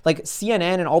 Like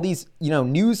CNN and all these,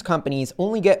 news companies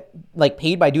only get like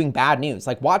paid by doing bad news.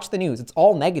 Like, watch the news. It's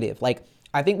all negative. Like,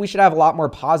 I think we should have a lot more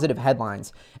positive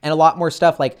headlines and a lot more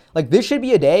stuff like this should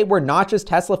be a day where not just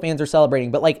Tesla fans are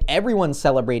celebrating, but like everyone's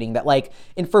celebrating that, like,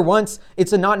 and for once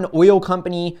it's not an oil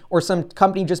company or some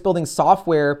company just building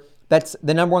software that's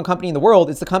the number one company in the world.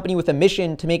 It's the company with a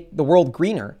mission to make the world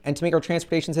greener and to make our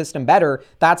transportation system better.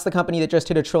 That's the company that just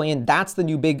hit $1 trillion. That's the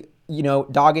new big,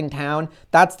 dog in town.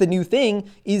 That's the new thing,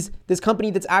 is this company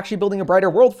that's actually building a brighter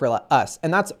world for us.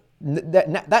 And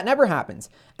that never happens.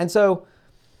 And so,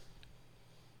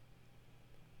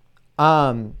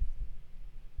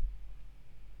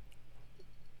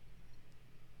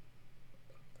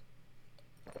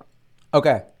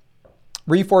 okay.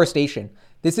 Reforestation.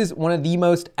 This is one of the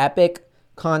most epic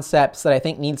concepts that I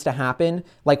think needs to happen.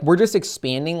 Like, we're just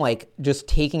expanding, like just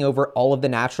taking over all of the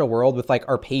natural world with like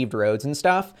our paved roads and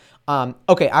stuff.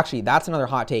 Okay, actually that's another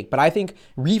hot take, but I think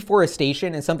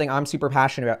reforestation is something I'm super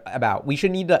passionate about. We should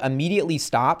need to immediately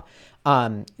stop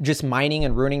just mining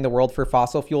and ruining the world for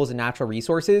fossil fuels and natural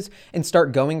resources and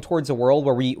start going towards a world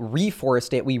where we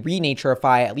reforest it, we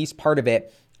renaturify at least part of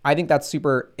it. I think that's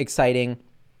super exciting.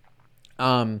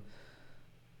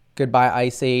 Goodbye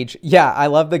Ice Age. Yeah, I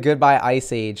love the goodbye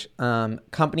Ice Age.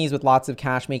 Companies with lots of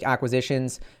cash make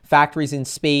acquisitions, factories in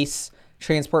space,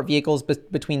 transport vehicles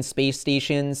between space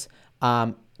stations,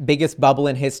 biggest bubble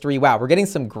in history. Wow, we're getting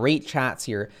some great chats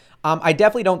here. I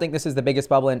definitely don't think this is the biggest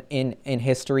bubble in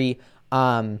history.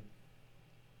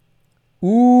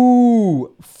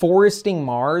 Foresting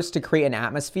Mars to create an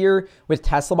atmosphere with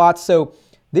Tesla bots. So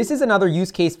this is another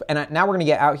use case, and now we're gonna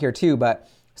get out here too, but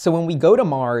so when we go to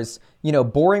Mars,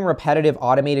 boring, repetitive,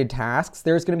 automated tasks,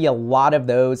 there's going to be a lot of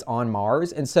those on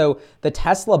Mars. And so the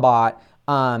Tesla bot,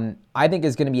 I think,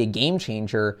 is going to be a game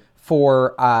changer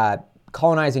for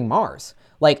colonizing Mars.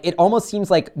 Like, it almost seems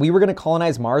like we were going to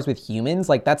colonize Mars with humans.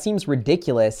 Like, that seems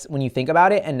ridiculous when you think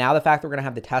about it. And now the fact that we're going to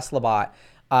have the Tesla bot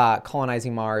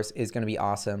colonizing Mars is going to be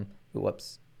awesome.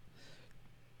 Whoops.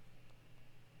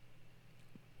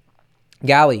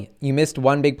 Gally, you missed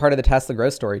one big part of the Tesla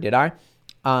growth story, did I?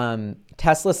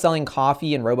 Tesla selling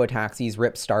coffee and robo-taxis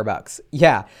rips Starbucks.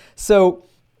 Yeah. So,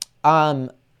 well,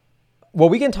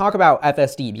 we can talk about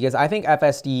FSD because I think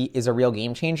FSD is a real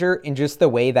game changer in just the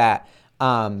way that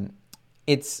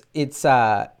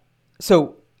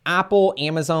so Apple,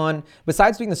 Amazon,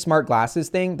 besides doing the smart glasses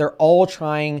thing, they're all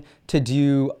trying to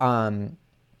do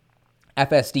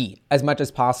FSD as much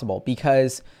as possible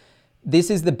because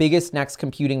this is the biggest next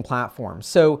computing platform.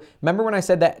 So remember when I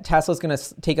said that Tesla's going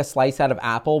to take a slice out of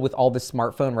Apple with all the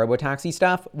smartphone robotaxi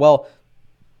stuff? Well,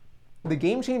 the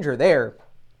game changer there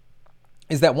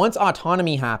is that once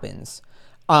autonomy happens,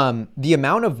 the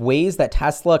amount of ways that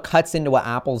Tesla cuts into what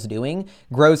Apple's doing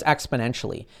grows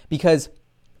exponentially because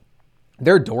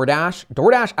they're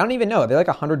DoorDash, I don't even know. They're like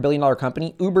 $100 billion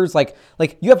company. Uber's like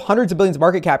you have hundreds of billions of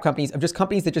market cap companies of just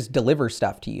companies that just deliver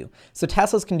stuff to you. So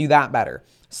Teslas can do that better.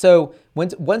 So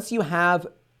once you have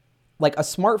like a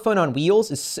smartphone on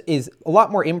wheels is a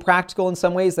lot more impractical in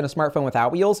some ways than a smartphone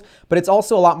without wheels, but it's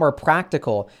also a lot more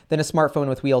practical than a smartphone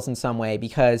with wheels in some way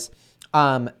because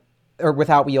or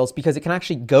without wheels because it can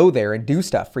actually go there and do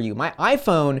stuff for you. My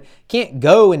iPhone can't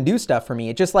go and do stuff for me.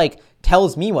 It just like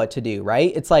tells me what to do,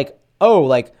 right? It's like,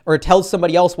 or it tells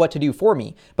somebody else what to do for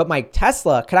me. But my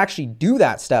Tesla could actually do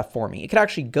that stuff for me. It could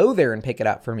actually go there and pick it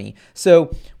up for me.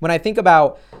 So when I think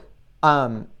about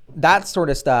that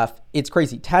sort of stuff, it's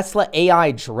crazy. Tesla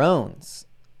AI drones,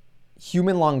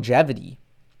 human longevity.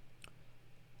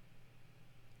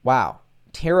 Wow.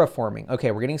 Terraforming. Okay,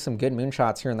 we're getting some good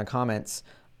moonshots here in the comments.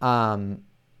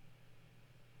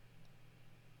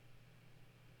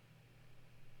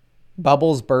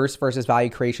 Bubbles burst versus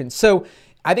value creation. So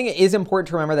I think it is important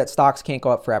to remember that stocks can't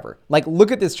go up forever. Like,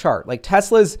 look at this chart. Like,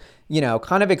 Tesla's,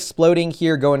 kind of exploding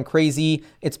here, going crazy.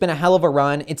 It's been a hell of a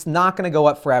run. It's not going to go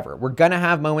up forever. We're going to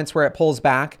have moments where it pulls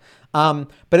back. But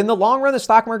in the long run, the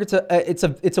stock market's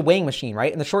it's a weighing machine,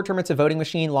 right? In the short term, it's a voting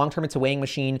machine. Long term, it's a weighing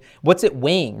machine. What's it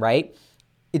weighing, right?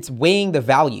 It's weighing the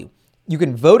value. You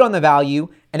can vote on the value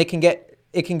and it can go,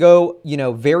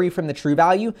 vary from the true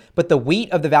value, but the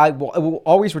weight of the value will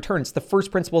always return. It's the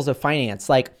first principles of finance.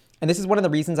 And this is one of the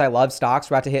reasons I love stocks.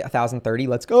 We're about to hit 1,030.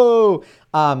 Let's go.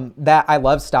 That I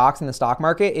love stocks in the stock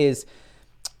market is,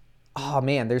 oh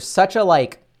man, there's such a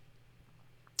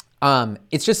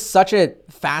it's just such a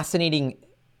fascinating,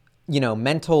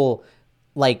 mental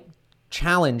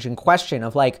challenge and question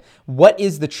of what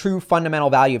is the true fundamental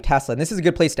value of Tesla? And this is a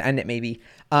good place to end it maybe.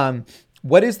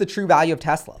 What is the true value of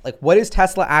Tesla? What is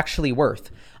Tesla actually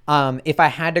worth? If I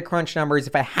had to crunch numbers,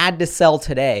 if I had to sell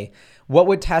today, what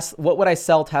would I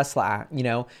sell Tesla at?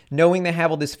 Knowing they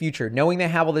have all this future, knowing they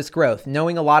have all this growth,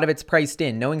 knowing a lot of it's priced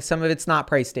in, knowing some of it's not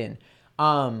priced in.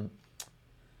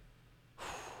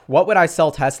 What would I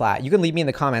sell Tesla at? You can leave me in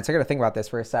the comments. I got to think about this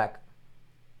for a sec.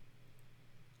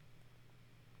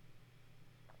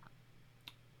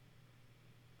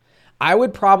 I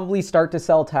would probably start to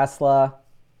sell Tesla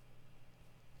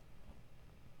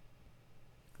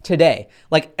today,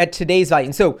 at today's value.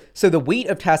 And so the weight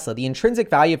of Tesla, the intrinsic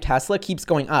value of Tesla keeps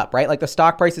going up, right? The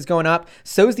stock price is going up,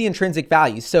 so is the intrinsic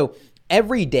value. So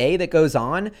every day that goes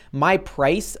on, my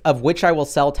price of which I will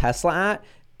sell Tesla at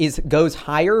goes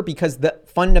higher because the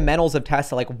fundamentals of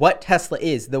Tesla, what Tesla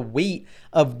is, the weight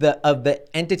of the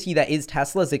entity that is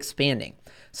Tesla is expanding.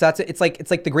 So it's like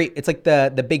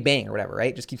the Big Bang or whatever,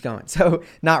 right? It just keeps going. So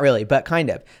not really, but kind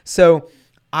of. So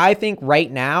I think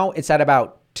right now it's at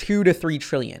about 2 to 3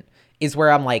 trillion is where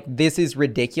I'm this is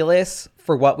ridiculous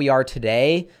for what we are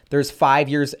today. There's 5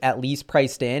 years at least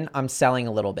priced in. I'm selling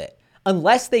a little bit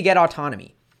unless they get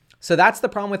autonomy. So that's the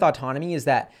problem with autonomy is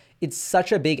that it's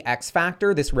such a big X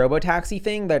factor, this robotaxi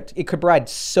thing, that it could provide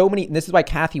so many. And this is why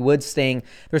Cathie Wood's saying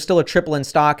there's still a triple in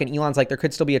stock, and Elon's there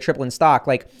could still be a triple in stock.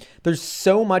 There's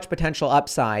so much potential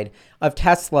upside of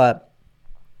Tesla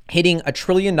hitting $1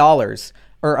 trillion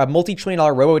or a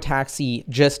multi-trillion-dollar robotaxi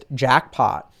just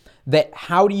jackpot, that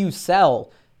how do you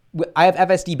sell? I have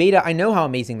FSD beta. I know how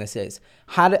amazing this is.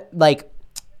 I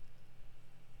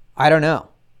don't know.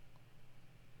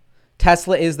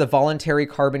 Tesla is the voluntary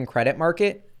carbon credit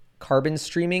market, carbon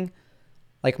streaming,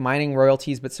 mining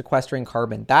royalties, but sequestering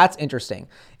carbon. That's interesting.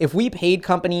 If we paid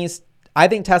companies, I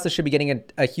think Tesla should be getting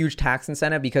a huge tax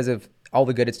incentive because of all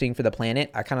the good it's doing for the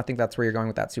planet. I kind of think that's where you're going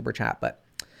with that super chat, but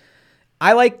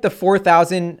I like the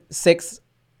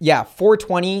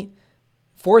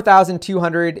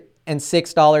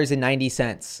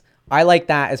 $4,206.90 I like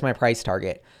that as my price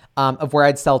target of where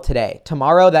I'd sell today.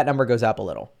 Tomorrow, that number goes up a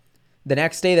little. The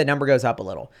next day, the number goes up a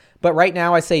little. But right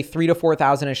now, I say 3,000 to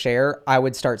 4,000 a share, I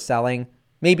would start selling,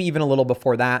 maybe even a little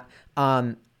before that.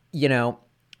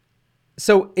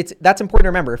 So that's important to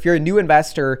remember. If you're a new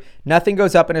investor, nothing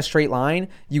goes up in a straight line.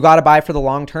 You got to buy for the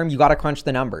long term. You got to crunch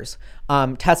the numbers.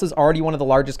 Tesla's already one of the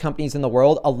largest companies in the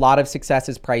world. A lot of success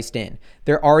is priced in.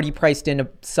 They're already priced in to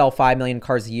sell 5 million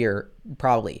cars a year,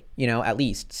 probably, at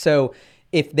least. So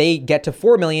if they get to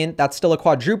 4 million, that's still a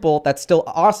quadruple. That's still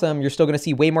awesome. You're still going to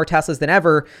see way more Teslas than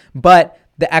ever, but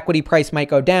the equity price might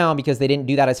go down because they didn't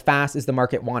do that as fast as the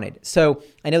market wanted. So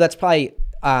I know that's probably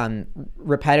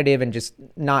repetitive and just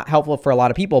not helpful for a lot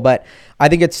of people, but I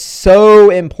think it's so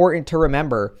important to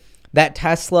remember that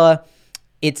Tesla,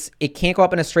 it can't go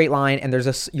up in a straight line, and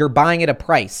you're buying at a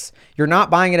price. You're not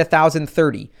buying at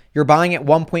 1,030. You're buying at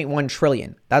 1.1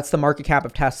 trillion. That's the market cap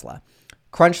of Tesla.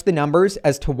 Crunch the numbers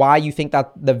as to why you think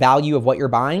that the value of what you're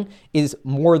buying is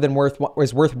worth more than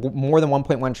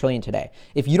 1.1 trillion today.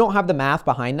 If you don't have the math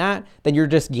behind that, then you're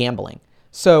just gambling.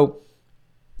 So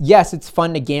yes, it's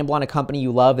fun to gamble on a company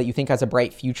you love that you think has a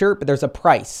bright future, but there's a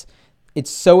price.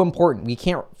 It's so important. We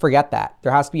can't forget that.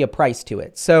 There has to be a price to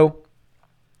it. So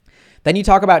then you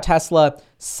talk about Tesla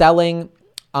selling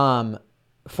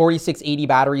 4680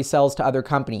 battery cells to other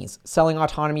companies, selling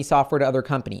autonomy software to other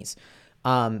companies,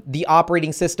 the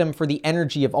operating system for the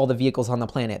energy of all the vehicles on the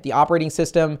planet, the operating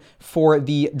system for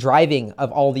the driving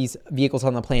of all these vehicles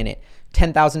on the planet,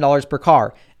 $10,000 per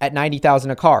car at 90,000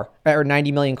 a car, or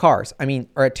 90 million cars.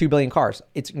 Or at 2 billion cars.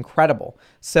 It's incredible.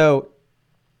 So,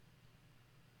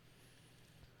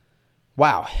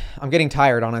 wow, I'm getting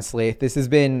tired, honestly. This has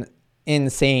been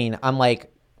insane. I'm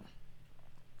like,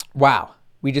 wow,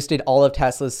 we just did all of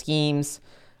Tesla's schemes.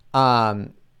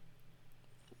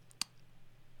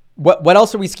 What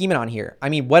else are we scheming on here?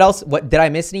 What else? What did I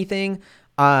miss anything?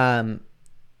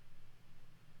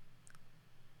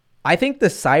 I think the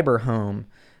Cyber Home,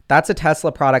 that's a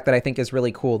Tesla product that I think is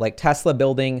really cool. Like Tesla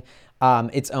building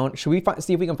its own. Should we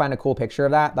see if we can find a cool picture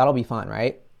of that? That'll be fun,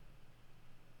 right?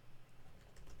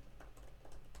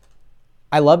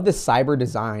 I love the Cyber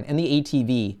design and the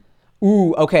ATV.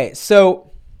 Ooh, okay.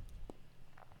 So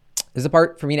this is the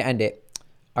part for me to end it.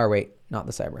 Or wait, not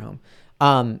the Cyber Home.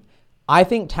 I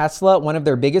think Tesla, one of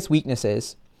their biggest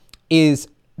weaknesses is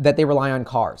that they rely on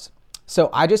cars. So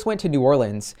I just went to New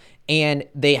Orleans and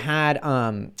they had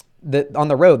on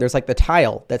the road, there's like the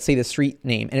tile that say the street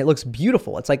name, and it looks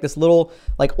beautiful. It's like this little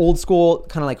like old school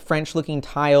kind of like French looking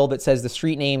tile that says the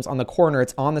street names on the corner.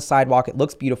 It's on the sidewalk. It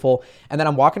looks beautiful. And then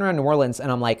I'm walking around New Orleans and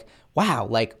I'm like, wow,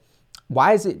 like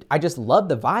why is it? I just love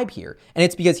the vibe here. And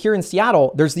it's because here in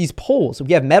Seattle, there's these poles.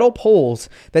 We have metal poles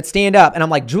that stand up. And I'm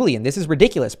like, Julian, this is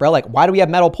ridiculous, bro. Like, why do we have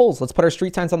metal poles? Let's put our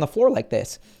street signs on the floor like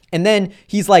this. And then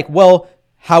he's like, well,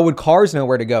 how would cars know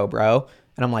where to go, bro?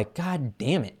 And I'm like, God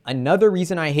damn it. Another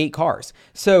reason I hate cars.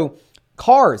 So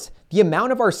cars, the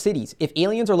amount of our cities, if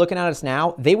aliens are looking at us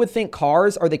now, they would think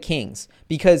cars are the kings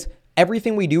because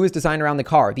everything we do is designed around the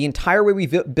car. The entire way we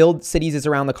build cities is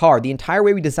around the car. The entire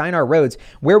way we design our roads,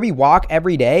 where we walk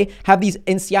every day, have these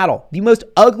in Seattle, the most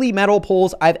ugly metal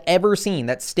poles I've ever seen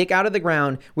that stick out of the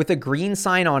ground with a green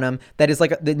sign on them that is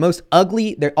like the most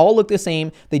ugly. They all look the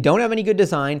same. They don't have any good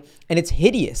design and it's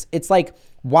hideous. It's like,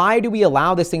 why do we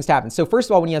allow these things to happen? So first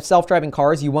of all, when you have self-driving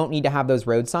cars, you won't need to have those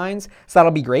road signs. So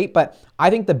that'll be great. But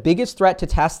I think the biggest threat to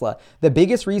Tesla, the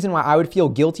biggest reason why I would feel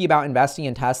guilty about investing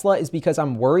in Tesla is because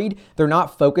I'm worried they're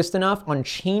not focused enough on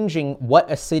changing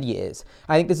what a city is.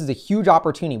 I think this is a huge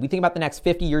opportunity. We think about the next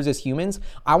 50 years as humans.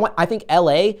 I think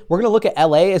LA, we're going to look at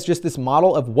LA as just this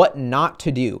model of what not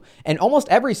to do. And almost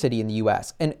every city in the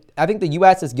US. And I think the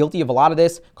US is guilty of a lot of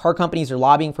this. Car companies are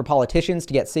lobbying for politicians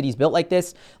to get cities built like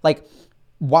this. Like,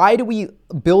 why do we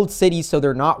build cities so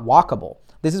they're not walkable?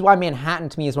 This is why Manhattan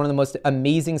to me is one of the most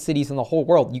amazing cities in the whole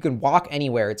world. You can walk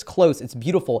anywhere. It's close. It's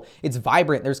beautiful. It's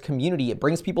vibrant. There's community. It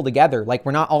brings people together. Like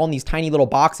we're not all in these tiny little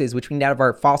boxes, which we need out of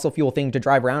our fossil fuel thing to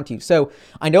drive around to. So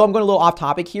I know I'm going a little off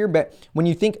topic here, but when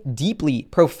you think deeply,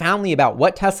 profoundly about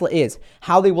what Tesla is,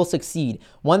 how they will succeed,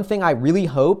 one thing I really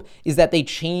hope is that they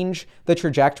change the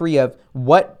trajectory of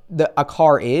what a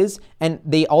car is, and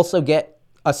they also get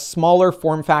a smaller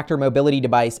form factor mobility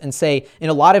device and say, in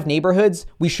a lot of neighborhoods,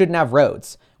 we shouldn't have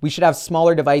roads. We should have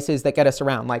smaller devices that get us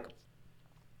around. Like,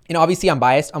 obviously I'm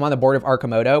biased. I'm on the board of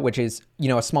Arcimoto, which is,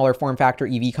 a smaller form factor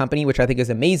EV company, which I think is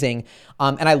amazing.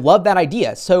 And I love that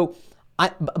idea. So,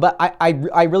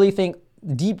 I really think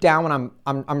deep down when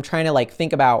I'm trying to like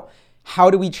think about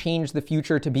how do we change the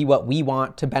future to be what we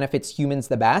want to benefits humans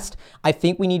the best? I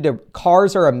think we need to,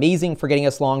 cars are amazing for getting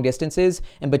us long distances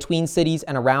and between cities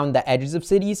and around the edges of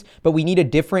cities, but we need a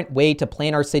different way to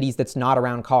plan our cities that's not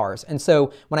around cars. And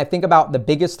so when I think about the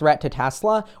biggest threat to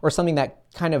Tesla, or something that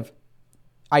kind of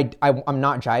I'm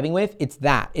not jiving with, it's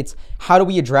that. It's how do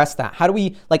we address that? How do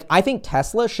we, like, I think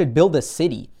Tesla should build a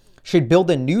city, should build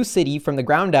a new city from the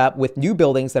ground up with new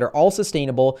buildings that are all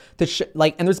sustainable to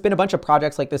and there's been a bunch of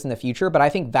projects like this in the future, but I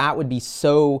think that would be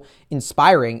so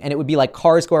inspiring. And it would be like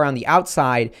cars go around the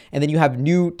outside and then you have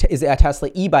is it a Tesla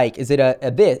e-bike? Is it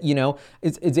a bit, you know,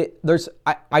 is it,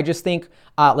 I just think,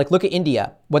 like look at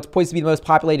India, what's poised to be the most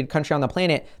populated country on the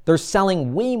planet. They're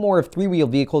selling way more of three-wheel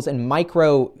vehicles and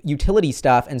micro utility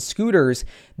stuff and scooters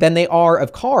than they are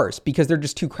of cars because they're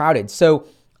just too crowded. So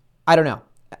I don't know.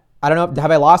 Have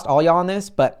I lost all y'all on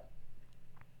this? But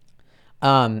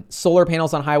solar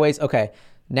panels on highways. Okay,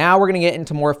 now we're going to get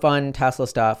into more fun Tesla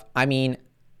stuff. I mean,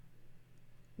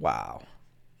 wow.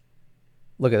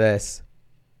 Look at this.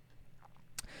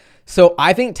 So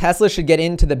I think Tesla should get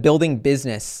into the building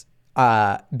buildings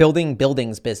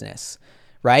business,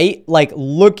 right? Like,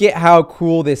 look at how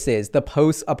cool this is. The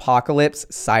post-apocalypse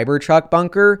Cybertruck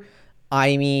bunker.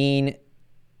 I mean,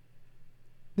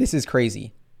 this is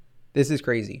crazy. This is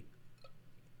crazy.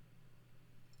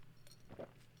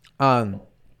 Ooh,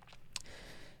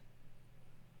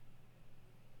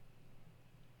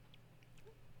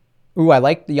 I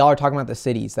like y'all are talking about the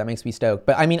cities. That makes me stoked.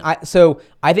 But I mean, I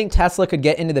think Tesla could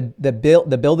get into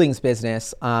the buildings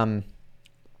business.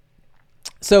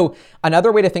 So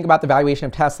another way to think about the valuation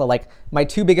of Tesla, like my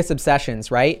two biggest obsessions,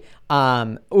 right?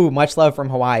 Much love from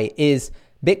Hawaii, is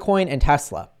Bitcoin and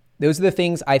Tesla. Those are the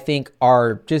things I think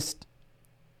are just,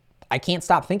 I can't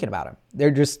stop thinking about them.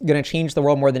 They're just going to change the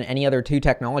world more than any other two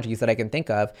technologies that I can think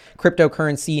of.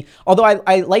 Cryptocurrency, although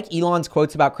I like Elon's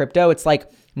quotes about crypto, it's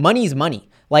like money's money.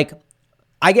 Like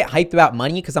I get hyped about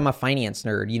money because I'm a finance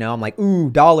nerd, you know, I'm like, ooh,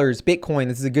 dollars, Bitcoin,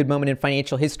 this is a good moment in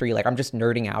financial history. Like I'm just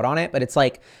nerding out on it, but it's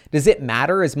like, does it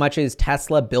matter as much as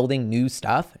Tesla building new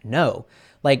stuff? No.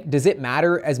 Like, does it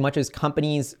matter as much as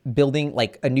companies building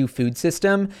like a new food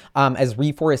system, as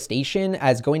reforestation,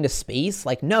 as going to space?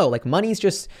 Like, no, like money is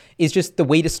just the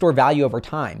way to store value over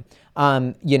time.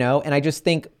 You know, and I just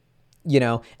think, you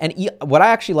know, and what I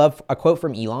actually love, a quote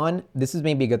from Elon, this is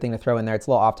maybe a good thing to throw in there. It's a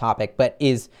little off topic, but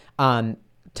is,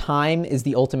 time is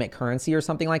the ultimate currency or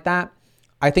something like that.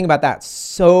 I think about that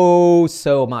so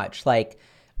much. Like,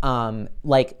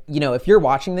 you know, if you're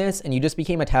watching this and you just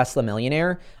became a Tesla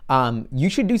millionaire, you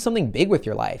should do something big with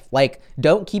your life. Like,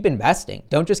 don't keep investing.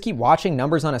 Don't just keep watching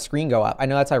numbers on a screen go up. I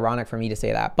know that's ironic for me to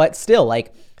say that, but still,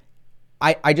 like,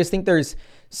 I just think there's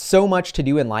so much to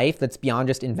do in life that's beyond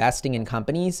just investing in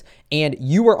companies. And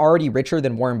you are already richer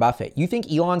than Warren Buffett. You think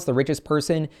Elon's the richest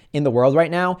person in the world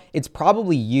right now? It's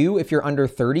probably you if you're under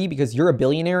 30, because you're a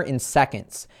billionaire in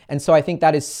seconds. And so I think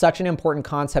that is such an important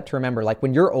concept to remember. Like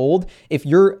when you're old, if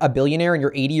you're a billionaire and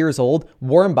you're 80 years old,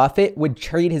 Warren Buffett would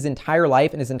trade his entire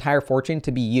life and his entire fortune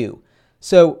to be you.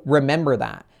 So remember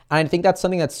that. And I think that's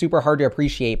something that's super hard to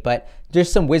appreciate, but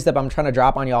just some wisdom I'm trying to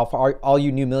drop on y'all for all you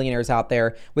new millionaires out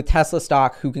there with Tesla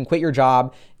stock who can quit your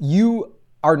job. You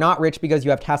are not rich because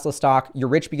you have Tesla stock. You're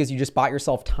rich because you just bought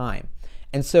yourself time.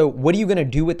 And so what are you going to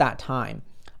do with that time?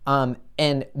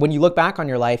 And when you look back on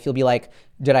your life, you'll be like,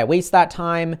 did I waste that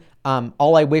time?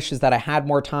 All I wish is that I had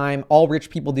more time. All rich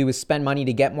people do is spend money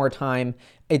to get more time.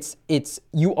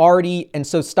 You already, and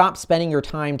so stop spending your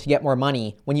time to get more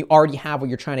money when you already have what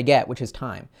you're trying to get, which is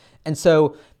time. And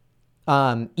so,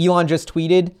 Elon just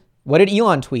tweeted. What did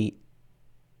Elon tweet?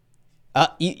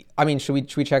 Should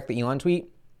we check the Elon tweet?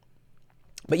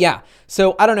 But yeah,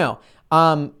 so I don't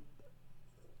know.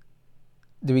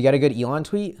 Do we get a good Elon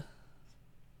tweet?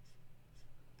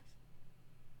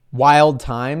 Wild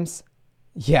times.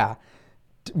 Yeah.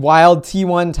 Wild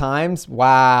T1 times.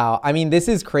 Wow. I mean, this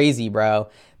is crazy, bro.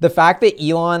 The fact that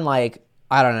Elon, like,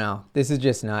 I don't know. This is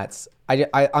just nuts.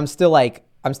 I'm still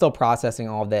processing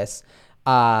all of this.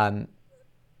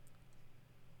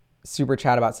 Super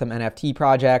chat about some NFT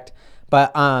project.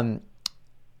 But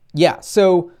yeah,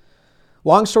 so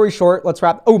long story short, let's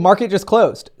wrap. Oh, market just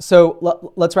closed.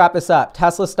 So let's wrap this up.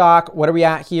 Tesla stock, what are we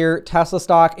at here? Tesla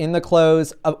stock in the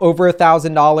close of over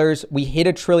 $1,000. We hit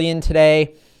 $1 trillion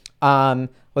today.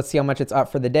 Let's see how much it's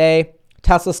up for the day.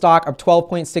 Tesla stock up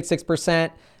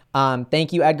 12.66%.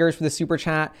 Thank you, Edgars, for the super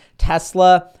chat.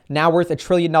 Tesla now worth $1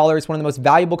 trillion, one of the most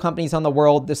valuable companies on the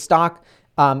world. The stock,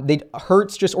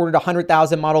 Hertz just ordered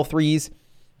 100,000 Model 3s.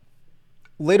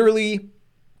 Literally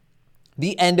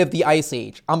the end of the ice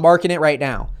age. I'm marking it right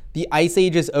now. The ice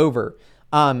age is over.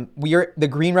 The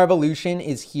green revolution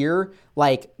is here.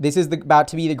 Like, this is about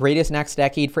to be the greatest next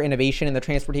decade for innovation in the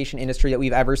transportation industry that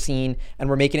we've ever seen, and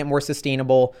we're making it more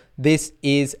sustainable. This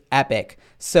is epic.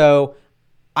 So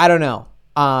I don't know.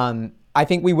 I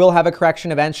think we will have a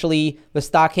correction eventually. The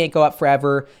stock can't go up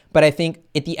forever, but I think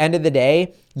at the end of the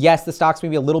day, yes, the stock's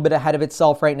maybe a little bit ahead of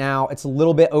itself right now. It's a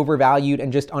little bit overvalued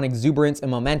and just on exuberance and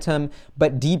momentum,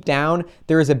 but deep down,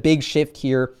 there is a big shift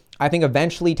here. I think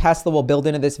eventually Tesla will build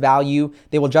into this value.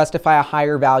 They will justify a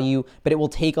higher value, but it will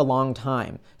take a long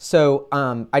time. So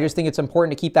I just think it's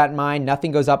important to keep that in mind.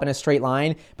 Nothing goes up in a straight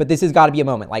line, but this has got to be a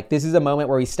moment. Like, this is a moment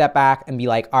where we step back and be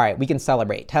like, all right, we can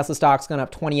celebrate. Tesla stock's gone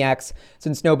up 20x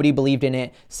since nobody believed in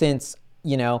it, since,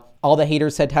 you know, all the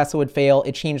haters said Tesla would fail.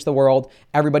 It changed the world.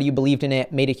 Everybody who believed in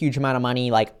it made a huge amount of money.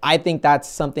 Like, I think that's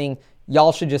something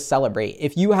y'all should just celebrate.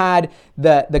 If you had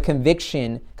the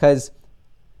conviction, because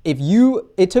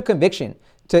it took conviction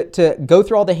to go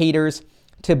through all the haters,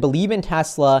 to believe in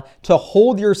Tesla, to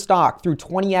hold your stock through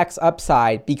 20x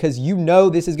upside because you know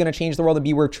this is going to change the world and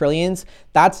be worth trillions.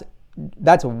 That's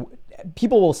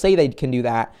people will say they can do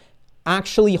that.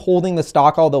 Actually holding the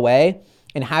stock all the way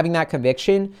and having that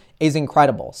conviction is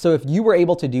incredible. So if you were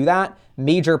able to do that,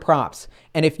 major props.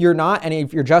 And if you're not, and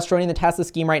if you're just joining the Tesla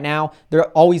scheme right now, there'll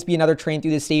always be another train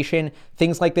through the station.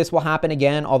 Things like this will happen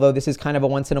again, although this is kind of a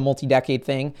once in a multi-decade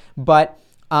thing. But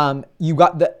you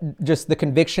got the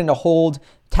conviction to hold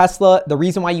Tesla. The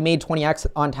reason why you made 20x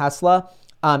on Tesla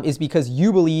is because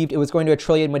you believed it was going to $1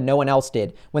 trillion when no one else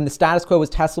did. When the status quo was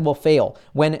Tesla will fail.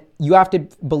 When you have to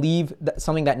believe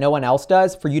something that no one else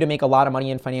does for you to make a lot of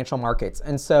money in financial markets.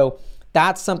 And so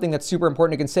that's something that's super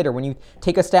important to consider. When you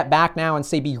take a step back now and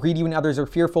say, be greedy when others are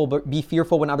fearful, but be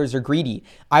fearful when others are greedy.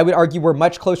 I would argue we're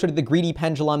much closer to the greedy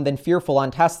pendulum than fearful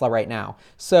on Tesla right now.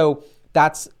 So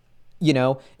that's, you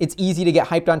know, it's easy to get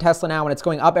hyped on Tesla now when it's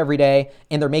going up every day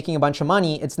and they're making a bunch of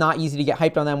money. It's not easy to get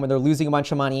hyped on them when they're losing a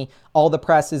bunch of money. All the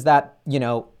press is that, you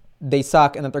know, they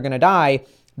suck and that they're going to die.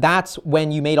 That's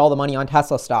when you made all the money on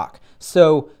Tesla stock.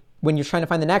 So when you're trying to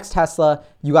find the next Tesla,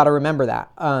 you got to remember that.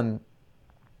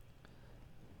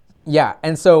 Yeah,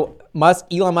 and so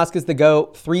Elon Musk is the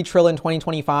GOAT, $3 trillion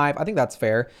 2025. I think that's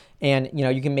fair. And, you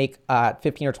know, you can make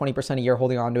 15 or 20% a year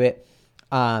holding on to it.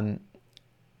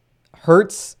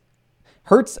 Hertz,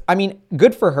 I mean,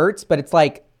 good for Hertz, but it's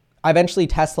like eventually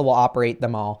Tesla will operate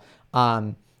them all.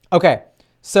 Okay,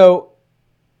 so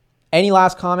any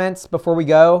last comments before we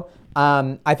go?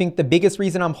 I think the biggest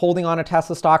reason I'm holding on to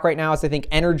Tesla stock right now is I think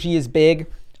energy is big.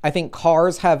 I think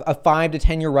cars have a 5 to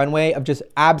 10 year runway of just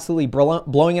absolutely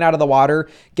blowing it out of the water,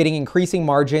 getting increasing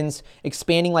margins,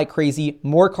 expanding like crazy,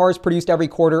 more cars produced every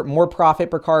quarter, more profit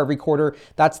per car every quarter.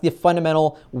 That's the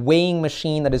fundamental weighing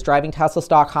machine that is driving Tesla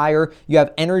stock higher. You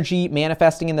have energy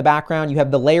manifesting in the background. You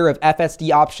have the layer of FSD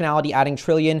optionality adding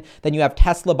trillion. Then you have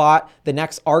Tesla Bot, the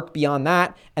next arc beyond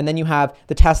that. And then you have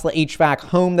the Tesla HVAC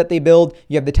home that they build.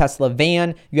 You have the Tesla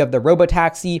van. You have the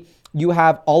Robotaxi. You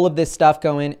have all of this stuff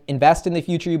going. Invest in the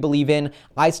future you believe in.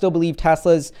 I still believe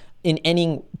Tesla's in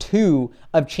inning 2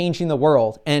 of changing the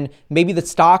world. And maybe the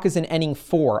stock is in inning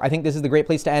 4. I think this is the great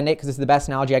place to end it because this is the best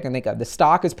analogy I can think of. The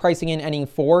stock is pricing in inning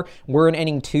 4. We're in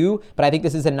inning 2, but I think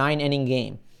this is a 9-inning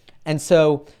game. And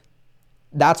so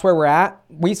that's where we're at.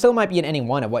 We still might be in inning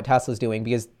 1 of what Tesla's doing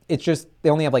because it's just, they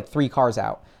only have like 3 cars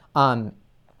out.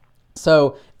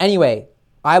 So anyway,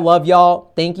 I love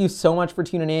y'all. Thank you so much for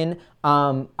tuning in.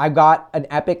 I've got an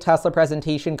epic Tesla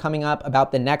presentation coming up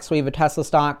about the next wave of Tesla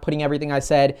stock, putting everything I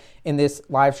said in this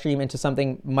live stream into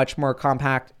something much more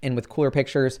compact and with cooler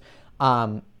pictures.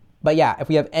 But yeah, if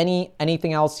we have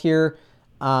anything else here,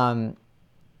 the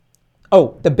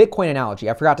Bitcoin analogy.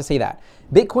 I forgot to say that.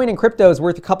 Bitcoin and crypto is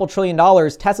worth a couple $1 trillion.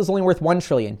 Tesla's only worth $1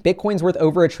 trillion. Bitcoin's worth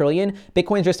over $1 trillion.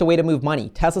 Bitcoin's just a way to move money.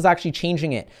 Tesla's actually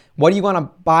changing it. What do you want to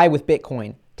buy with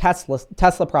Bitcoin?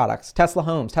 Tesla products, Tesla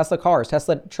homes, Tesla cars,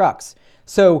 Tesla trucks.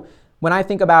 So when I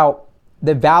think about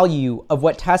the value of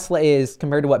what Tesla is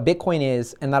compared to what Bitcoin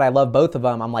is, and that I love both of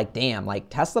them, I'm like, damn,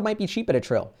 like Tesla might be cheap at $1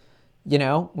 trillion. You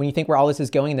know, when you think where all this is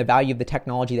going and the value of the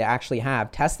technology they actually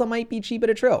have, Tesla might be cheap at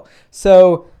 $1 trillion.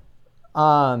 So,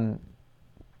 all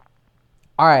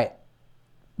right.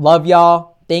 Love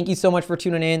y'all. Thank you so much for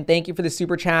tuning in. Thank you for the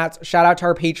super chats. Shout out to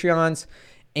our Patreons.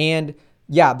 And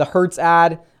yeah, the Hertz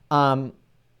ad,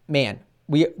 man,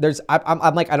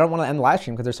 I'm like, I don't want to end the live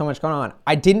stream because there's so much going on.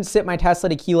 I didn't sip my Tesla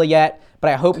tequila yet, but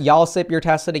I hope y'all sip your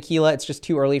Tesla tequila. It's just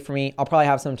too early for me. I'll probably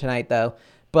have some tonight though.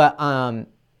 But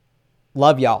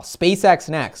love y'all. SpaceX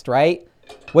next, right?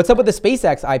 What's up with the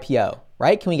SpaceX IPO,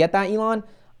 right? Can we get that, Elon?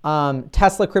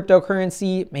 Tesla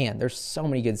cryptocurrency. Man, there's so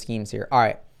many good schemes here. All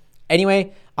right.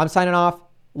 Anyway, I'm signing off.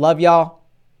 Love y'all.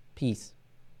 Peace.